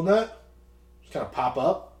Deadpool in that? Just kind of pop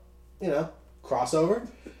up, crossover.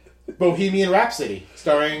 Bohemian Rhapsody,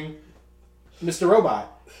 starring Mr.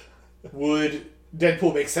 Robot. Would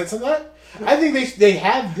Deadpool make sense in that? I think they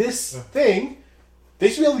have this thing. They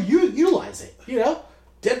should be able to utilize it.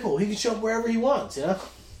 Deadpool, he can show up wherever he wants.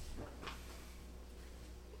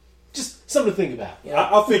 Just something to think about.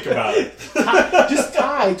 I'll think about it. Just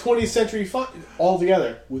tie 20th Century Fox all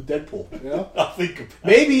together with Deadpool. I'll think about it.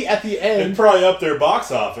 Maybe at the end, And probably up their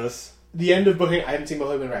box office. the end of Bohemian. I haven't seen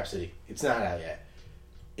Bohemian Rhapsody. It's not out yet.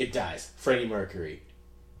 It dies. Freddie Mercury.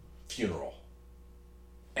 Funeral.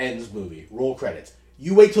 Ends movie. Roll credits.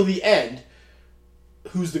 You wait till the end.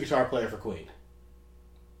 Who's the guitar player for Queen?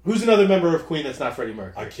 Who's another member of Queen that's not Freddie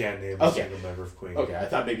Mercury? I can't name a single member of Queen. Okay, I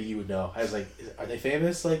thought maybe you would know. I was like, are they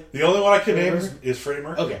famous? Like, The only one I can Freddie name Mercury? is Freddie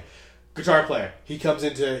Mercury. okay, guitar player. He comes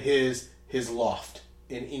into his loft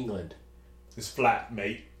in England. His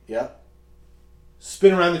flatmate. Yep.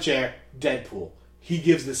 Spin around the chair. Deadpool. He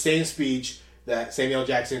gives the same speech that Samuel L.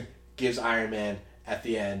 Jackson gives Iron Man at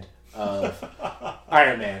the end of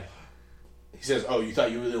Iron Man. He says, "Oh, you thought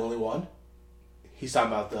you were the only one?" He's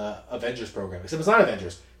talking about the Avengers program. Except it's not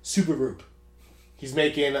Avengers. Supergroup. He's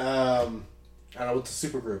making, I don't know, what's a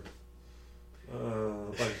supergroup?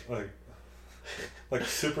 Like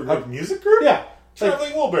supergroup music group? Yeah.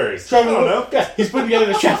 Traveling Wilburys. Traveling I don't know. Yeah, he's putting together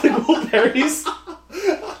the Traveling Wilburys.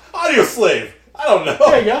 Audio Slave. I don't know.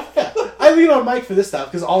 There you go. Yeah. I lean on Mike for this stuff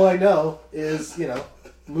because all I know is,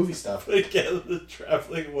 movie stuff. Together the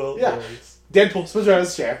Traveling Wilburys. Yeah. Deadpool spins around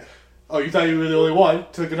his chair. Oh, you thought you were the only one?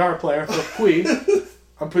 To the guitar player for Queen.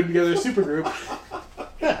 I'm putting together a supergroup.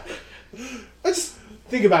 Yeah. Let's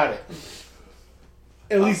think about it.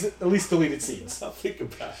 At least deleted scenes. I'll think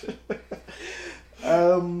about it.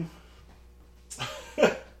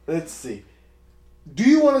 Let's see. Do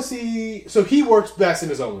you want to see... So he works best in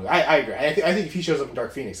his own movie. I agree. I think if he shows up in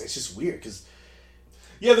Dark Phoenix, it's just weird because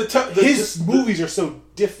Yeah, his movies are so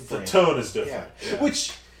different. The tone is different. Yeah.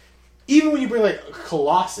 Which, even when you bring like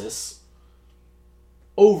Colossus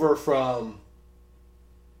over from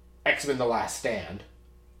X-Men: The Last Stand.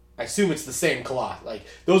 I assume it's the same Colossus. Like,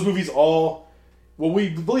 those movies all... What we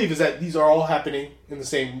believe is that these are all happening in the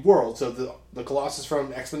same world. So the Colossus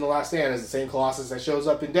from X-Men: The Last Stand is the same Colossus that shows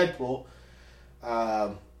up in Deadpool.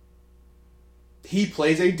 He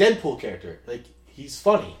plays a Deadpool character. Like, he's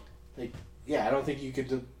funny. Like, yeah, I don't think you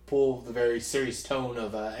could pull the very serious tone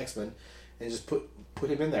of X-Men and just put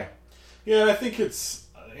him in there. Yeah, I think it's...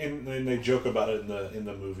 And they joke about it in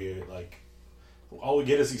the movie, like, all we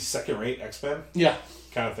get is these second-rate X-Men Yeah.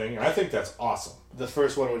 kind of thing. And I think that's awesome. The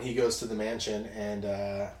first one when he goes to the mansion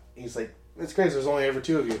and he's like, it's crazy, there's only ever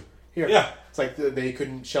 2 of you. Here. Yeah. It's like they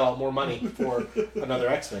couldn't shell out more money for another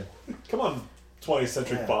X-Men. Come on, 20th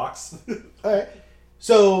Century Fox. Alright.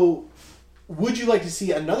 So, would you like to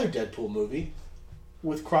see another Deadpool movie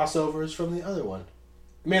with crossovers from the other one?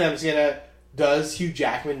 Man, I'm saying that, does Hugh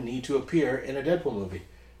Jackman need to appear in a Deadpool movie?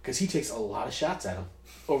 Because he takes a lot of shots at him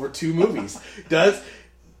over 2 movies. Does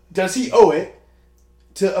he owe it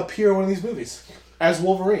to appear in one of these movies as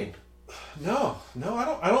Wolverine? No,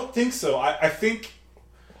 I don't think so. I think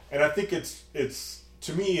it's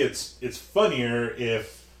to me it's funnier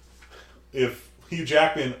if Hugh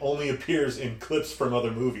Jackman only appears in clips from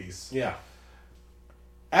other movies. Yeah.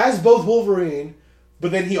 As both Wolverine, but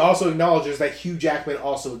then he also acknowledges that Hugh Jackman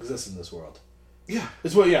also exists in this world. Yeah.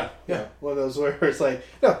 It's what, yeah. One of those where it's like,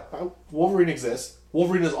 no, Wolverine exists.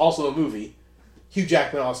 Wolverine is also a movie. Hugh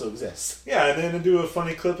Jackman also exists. Yeah, and then to do a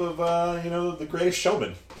funny clip of The Greatest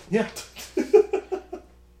Showman. Yeah.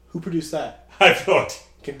 Who produced that? I thought.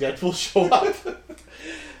 Can Deadpool show up?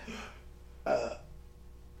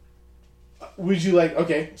 Would you like...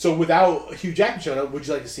 Okay, so without Hugh Jackman showing up, would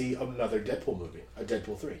you like to see another Deadpool movie? A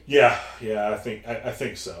Deadpool 3? Yeah, I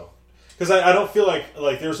think so. Because I don't feel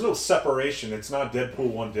like there's no separation. It's not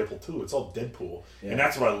Deadpool 1, Deadpool 2. It's all Deadpool. Yeah. And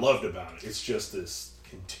that's what I loved about it. It's just this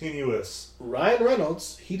continuous... Ryan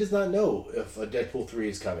Reynolds, he does not know if a Deadpool 3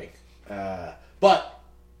 is coming. But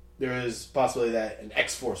there is possibility that an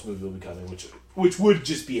X-Force movie will be coming, which would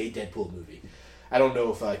just be a Deadpool movie. I don't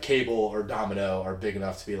know if Cable or Domino are big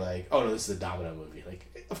enough to be like, oh no, this is a Domino movie. Like,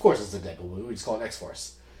 of course it's a Deadpool movie. We just call it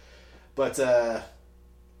X-Force. But,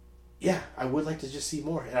 yeah, I would like to just see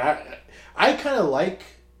more. And I kind of like...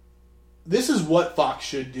 This is what Fox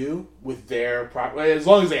should do with their... as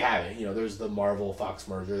long as they have it. You know, there's the Marvel-Fox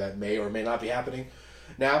merger that may or may not be happening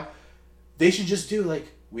now. They should just do,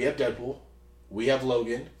 like, we have Deadpool, we have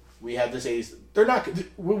Logan, we have this 80s... They're not...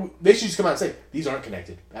 They should just come out and say, these aren't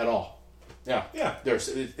connected at all. Yeah. This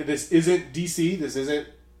isn't DC, this isn't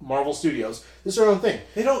Marvel Studios. This is their own thing.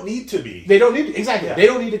 They don't need to be. They don't need to, exactly. Yeah. They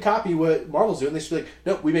don't need to copy what Marvel's doing. They should be like,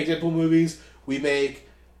 no, we make Deadpool movies, we make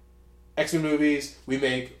X-Men movies, we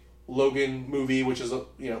make Logan movie, which is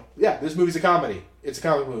this movie's a comedy. It's a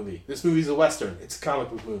comic movie. This movie's a Western. It's a comic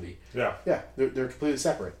book movie. Yeah. Yeah, they're completely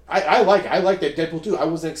separate. I like that Deadpool 2. I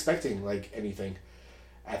wasn't expecting like anything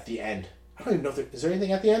at the end. I don't even know if is there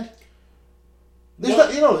anything at the end? There's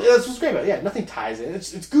that's what's great about it. Yeah, nothing ties in.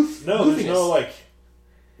 It's goof. No, goofiness.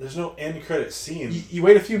 there's no end credit scene. You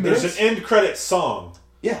wait a few minutes. There's an end credit song.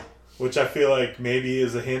 Yeah. Which I feel like maybe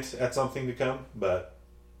is a hint at something to come, but...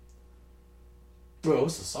 Bro,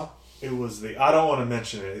 what's the song? It was I don't want to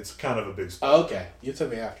mention it. It's kind of a big spoiler. Oh, okay. You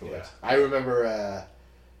told me afterwards. Yeah. I remember,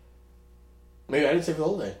 maybe I didn't say for the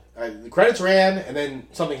whole thing. The credits ran, and then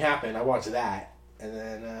something happened. I watched that, and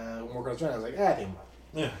then more credits ran. I was like, I think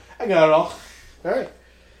I got it all. All right.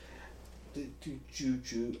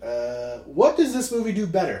 What does this movie do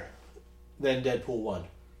better than Deadpool 1?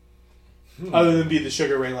 Other than be the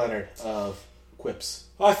Sugar Ray Leonard of quips.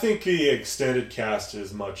 I think the extended cast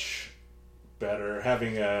is much better.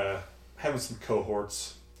 Having some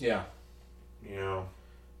cohorts. Yeah.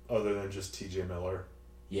 Other than just T.J. Miller.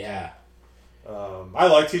 Yeah. I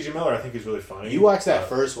like T.J. Miller. I think he's really funny. You watch that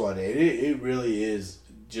first one. It really is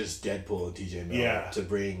just Deadpool and T.J. Miller to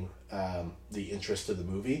bring the interest to the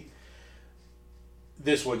movie.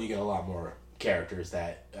 This one, you get a lot more characters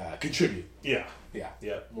that contribute. Yeah.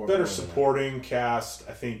 Better supporting cast.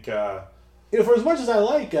 I think... for as much as I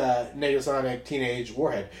like Negasonic Teenage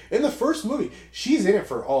Warhead, in the first movie, she's in it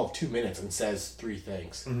for all of 2 minutes and says 3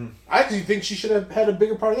 things. Mm-hmm. I actually think she should have had a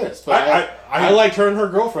bigger part of this. But I liked her and her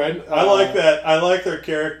girlfriend. I like that. I like their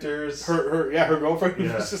characters. Her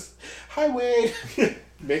girlfriend was just, hi, Wade.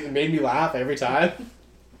 made me laugh every time.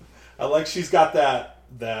 I like she's got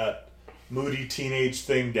that moody teenage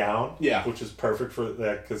thing down. Yeah. Which is perfect for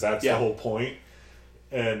that, because that's the whole point.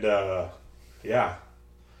 And,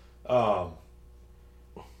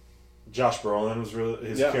 Josh Brolin was really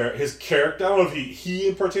his character. I don't know if he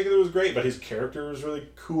in particular was great, but his character was really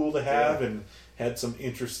cool to have and had some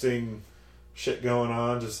interesting shit going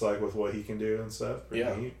on, just like with what he can do and stuff. Pretty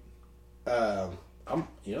neat. I'll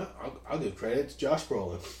give credit to Josh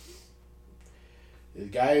Brolin. The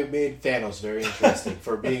guy who made Thanos very interesting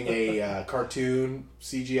for being a cartoon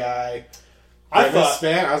CGI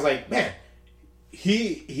fan. I was like, man,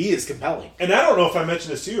 he is compelling. And I don't know if I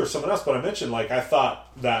mentioned this to you or someone else, but I mentioned, like, I thought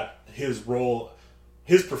that his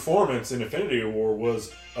performance in Infinity War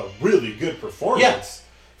was a really good performance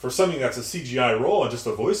for something that's a CGI role and just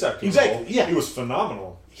a voice acting role. Yeah. He was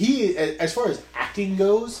phenomenal. He, as far as acting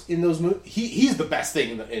goes in those movies, he's the best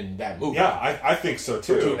thing in that movie. Yeah, I think so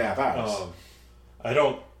too. For 2.5 hours.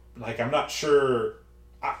 I'm not sure.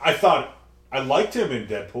 I thought I liked him in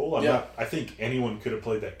Deadpool. I think anyone could have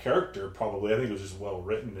played that character. Probably. I think it was just well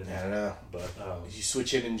written. I don't know. But did you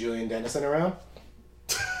switch him and Julian Dennison around?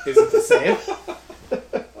 Is it the same?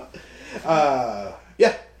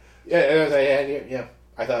 Yeah.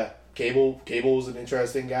 I thought Cable was an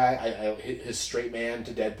interesting guy. His straight man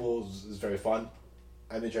to Deadpool is very fun.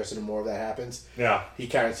 I'm interested in more of that happens. Yeah. He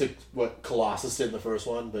kind of took what Colossus did in the first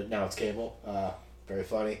one, but now it's Cable. Very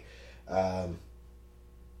funny.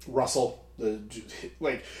 Russell,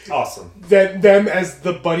 awesome. Them as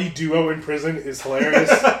the buddy duo in prison is hilarious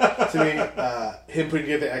to me. Him putting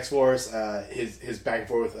together the X-Force, his back and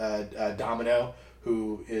forth with Domino,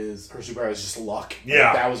 who is her superpower is just luck.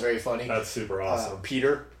 Yeah, that was very funny. That's super awesome.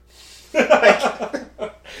 Peter.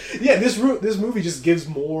 This movie just gives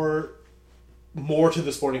more to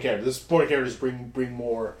the sporting character. The sporting characters bring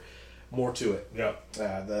more to it. Yeah.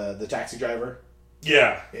 The taxi driver.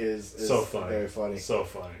 Yeah. Is so funny. Very funny. So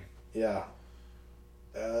funny. Yeah.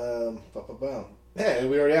 Yeah, and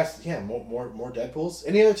we already asked. Yeah, more Deadpools.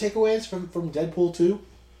 Any other takeaways from Deadpool 2?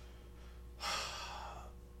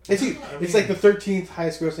 It's huge. It's like the 13th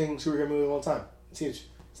highest grossing superhero movie of all time. It's huge.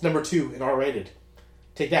 It's number 2 in R-rated.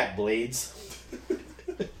 Take that, Blades.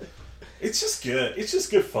 It's just good. It's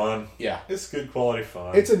just good fun. Yeah. It's good quality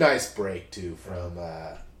fun. It's a nice break, too, from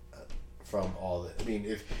all the... I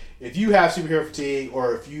mean, if you have superhero fatigue,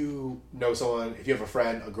 or if you know someone, if you have a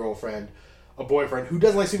friend, a girlfriend, a boyfriend who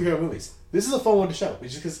doesn't like superhero movies, this is a fun one to show.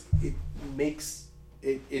 It's just because it makes...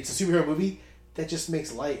 It's a superhero movie that just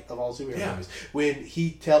makes light of all superhero movies. When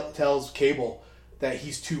he tells Cable that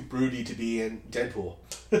he's too broody to be in Deadpool,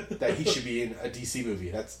 that he should be in a DC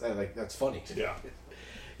movie. That's funny. Yeah.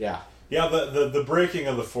 Yeah. Yeah, the breaking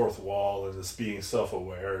of the fourth wall and this being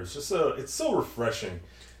self-aware is just it's so refreshing.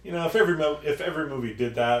 You know, if every movie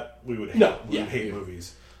did that, we would hate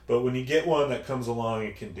movies. But when you get one that comes along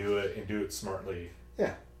and can do it and do it smartly,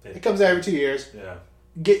 it comes out every 2 years. Yeah,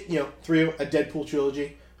 get a Deadpool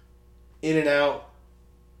trilogy, in and out.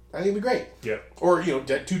 I think it'd be great. Yeah, or 2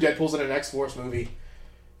 Deadpools in an X-Force movie.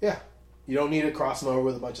 Yeah, you don't need to cross them over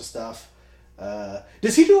with a bunch of stuff.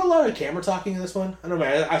 Does he do a lot of camera talking in this one? I don't know.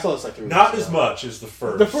 Man, I saw this like 3 weeks not ago. as much as the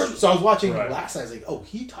first. So I was watching last night. I was like, oh,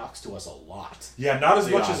 he talks to us a lot. Yeah, not as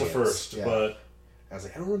much as the first, but I was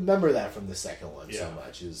like, I don't remember that from the second one so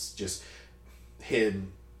much. It's just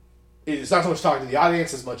him. It's not so much talking to the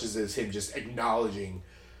audience as much as it's him just acknowledging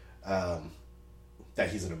that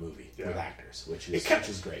he's in a movie with actors, which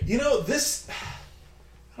is great. You know, this.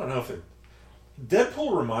 I don't know if it.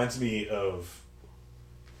 Deadpool reminds me of.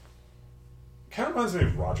 Kind of reminds me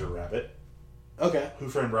of Roger Rabbit. Okay. Who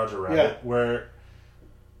Framed Roger Rabbit? Yeah. Where,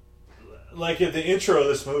 like at the intro of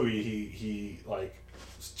this movie, he like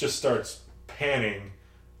just starts panning,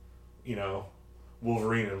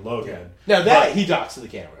 Wolverine and Logan. Now he talks to the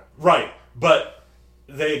camera, right? But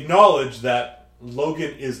they acknowledge that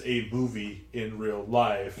Logan is a movie in real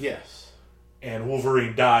life. Yes. And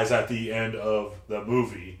Wolverine dies at the end of the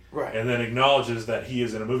movie, right? And then acknowledges that he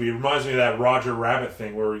is in a movie. It reminds me of that Roger Rabbit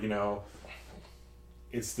thing, where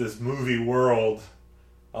it's this movie world,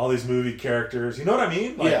 all these movie characters. You know what I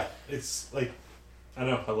mean? It's like, I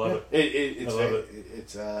know, I love it. I love it.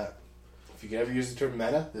 It's if you could ever use the term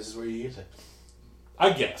meta, this is where you use it.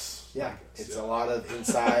 I guess. Yeah, it's a lot of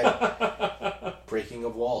inside breaking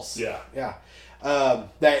of walls. Yeah.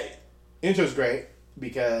 That intro's great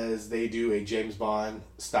because they do a James Bond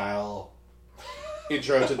style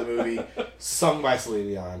intro to the movie, sung by Celine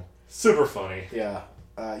Dion. Super funny. Yeah.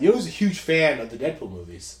 Who's a huge fan of the Deadpool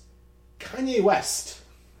movies? Kanye West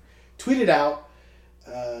tweeted out,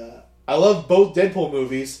 I love both Deadpool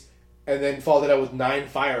movies, and then followed it up with 9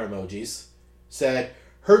 fire emojis. Said,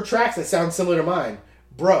 heard tracks that sound similar to mine.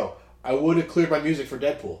 Bro, I would have cleared my music for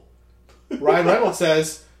Deadpool. Ryan Reynolds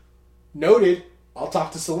says, noted, I'll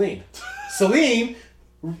talk to Celine. Celine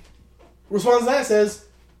responds to that and says,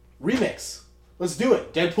 remix. Let's do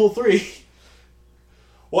it. Deadpool 3.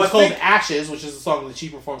 Well, it's called Ashes, which is the song that she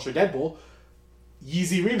performs for Deadpool.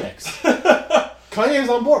 Yeezy remix. Kanye's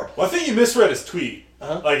on board. Well, I think you misread his tweet.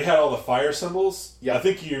 Like it had all the fire symbols. Yeah. I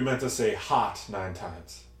think you meant to say hot 9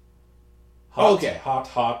 times. Oh, okay. Hot,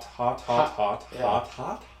 hot, hot, hot, hot, Yeah. hot,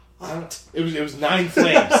 hot. I don't know. It was 9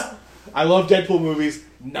 flames. I love Deadpool movies.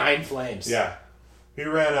 9 flames. Yeah. He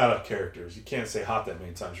ran out of characters. You can't say hot that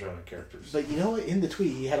many times. You run out of characters. But you know what? In the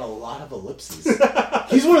tweet, he had a lot of ellipses.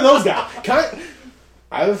 He's one of those guys.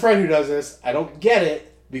 I have a friend who does this. I don't get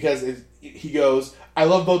it because he goes, I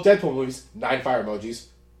love both Deadpool movies. 9 fire emojis. ...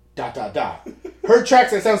 Heard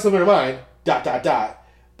tracks that sound similar to mine. ...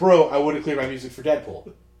 Bro, I wouldn't clear my music for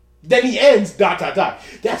Deadpool. Then he ends ...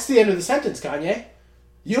 That's the end of the sentence, Kanye.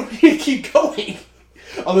 You don't need to keep going.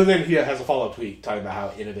 Other than he has a follow-up tweet talking about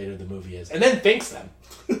how innovative the movie is. And then thanks them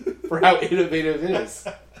for how innovative it is.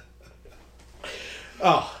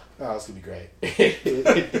 Oh, it's going to be great.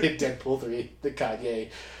 In Deadpool 3, the Kanye,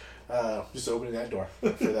 just opening that door for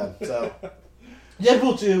them. So,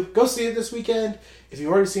 Deadpool 2, go see it this weekend. If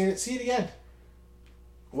you've already seen it, see it again.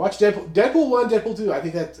 Watch Deadpool. Deadpool 1, Deadpool 2. I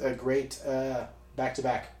think that's a great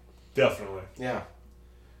back-to-back. Definitely. Yeah.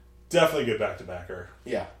 Definitely good back-to-backer.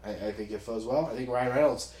 Yeah, I think it flows well. I think Ryan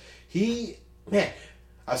Reynolds, I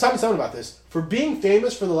was talking to someone about this. For being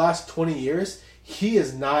famous for the last 20 years, he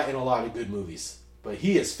is not in a lot of good movies. But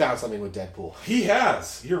he has found something with Deadpool. He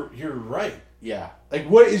has. You're right. Yeah. Like,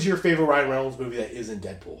 what is your favorite Ryan Reynolds movie that isn't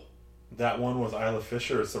Deadpool? That one with Isla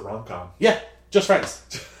Fisher is the rom-com. Yeah, Just Friends.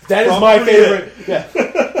 That is my favorite. Yeah,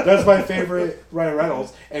 that's my favorite Ryan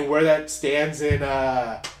Reynolds. And where that stands in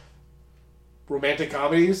romantic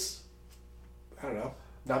comedies, I don't know,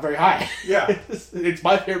 not very high. Yeah. It's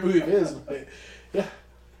my favorite movie of his. But yeah.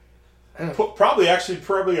 Probably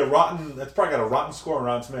a rotten... That's probably got a rotten score on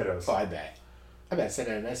Rotten Tomatoes. Oh, I bet it's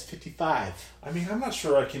sitting at an S55. I mean, I'm not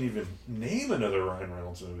sure I can even name another Ryan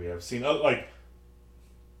Reynolds movie I've seen. Like,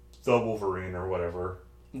 The Wolverine or whatever.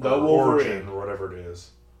 The or Wolverine. Origin or whatever it is.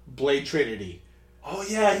 Blade Trinity. Oh,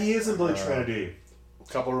 yeah, he is in Blade Trinity.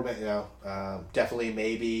 A couple, definitely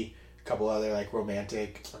maybe a couple other like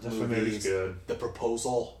romantic movies. Good. The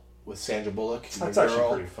Proposal with Sandra Bullock. That's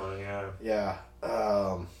actually pretty fun, yeah. Yeah.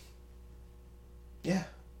 Yeah.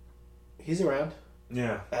 He's around.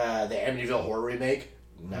 Yeah. The Amityville Horror remake.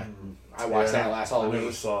 I watched that last Halloween. I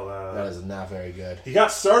never saw that. That is not very good. He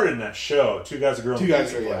got started in that show, Two Guys, a Girl, Two and a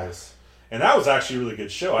Guys, Pizza yeah. Place. And that was actually a really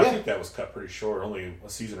good show. Yeah. I think that was cut pretty short, only a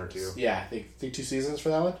season or 2. Yeah, I think 2 seasons for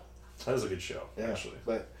that one. That was a good show, Yeah, actually.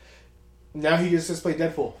 But now he gets to play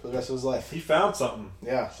Deadpool for the rest of his life. He found something.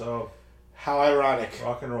 Yeah. So, How ironic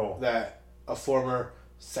rock and roll. that a former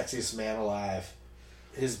sexiest man alive,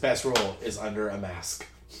 his best role is under a mask.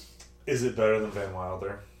 Is it better than Van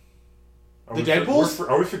Wilder? Are The we Deadpools?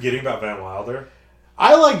 Are we forgetting about Van Wilder?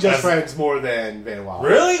 I like Just Friends more than Van Wilder.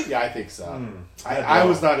 Really? Yeah, I think so. I I don't.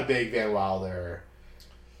 was not a big Van Wilder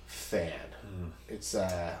fan. It's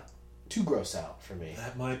too gross out for me.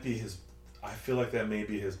 That might be his... I feel like that may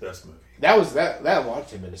be his best movie. That launched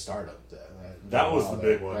him into stardom. That was the Wilder,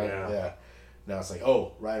 big one, right? yeah. Now it's like,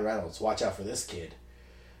 oh, Ryan Reynolds, watch out for this kid.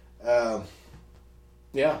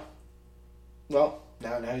 Yeah. Well,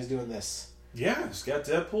 now he's doing this. Yeah, he's got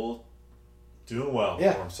Deadpool doing well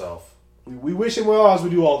Yeah. for himself. We wish him well as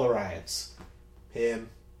we do all the Ryans. Him,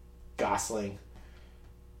 Gosling,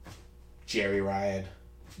 Jerry Ryan,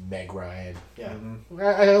 Meg Ryan. Yeah.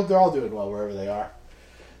 I hope they're all doing well wherever they are.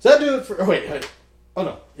 So that do it for... Wait. Oh,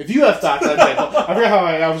 no. If you have thoughts on Deadpool... I forgot how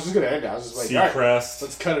I was just going to end it. I was just like, all right, Seacrest.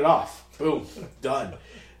 let's cut it off. Boom. Done.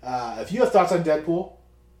 If you have thoughts on Deadpool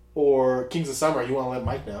or Kings of Summer, you want to let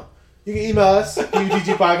Mike know, you can email us,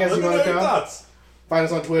 DBTG Podcast. Let me know your thoughts. Find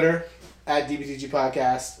us on Twitter, at DBTG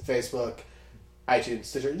Podcast, Facebook, iTunes,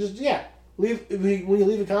 Stitcher. Just, when you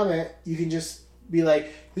leave a comment, you can just be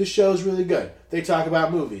like, this show's really good. They talk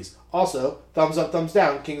about movies. Also, thumbs up, thumbs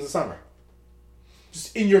down, Kings of Summer.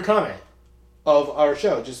 Just in your comment of our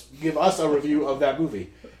show, just give us a review of that movie.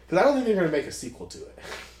 Because I don't think they're going to make a sequel to it.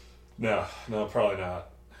 No, probably not.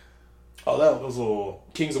 Although, Those little...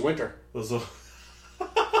 Kings of Winter. Those little...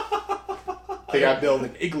 They got to build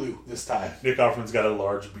an igloo this time. Nick Offerman's got a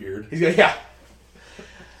large beard. He's got, yeah.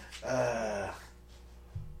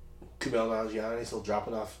 Kumail Nanjiani still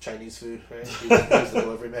dropping off Chinese food, right? He was the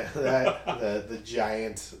delivery man of that. The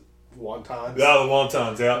giant wontons. Yeah, the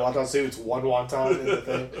wontons, yeah. Wonton suits, one wonton in the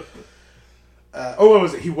thing. What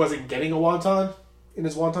was it? He wasn't getting a wonton in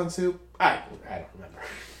his wonton soup? I don't remember.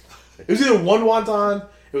 It was either one wonton,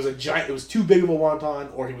 it was a giant, it was too big of a wonton,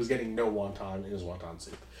 or he was getting no wonton in his wonton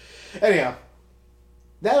soup. Anyhow,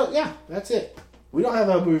 that's it. We don't have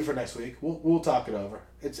a movie for next week. We'll talk it over.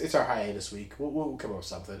 It's our hiatus week. We'll come up with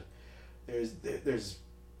something. There's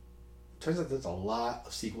Turns out there's a lot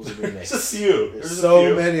of sequels and remakes. There's a few. There's There's a so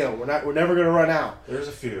few. many of them. We're never gonna run out. There's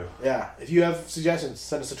a few. Yeah. If you have suggestions,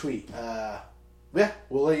 send us a tweet. Yeah,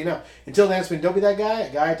 we'll let you know. Until then, it's been Don't Be That Guy,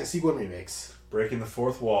 a guide to sequel and remakes. Breaking the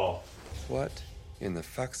fourth wall. What in the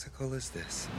fuxicle is this?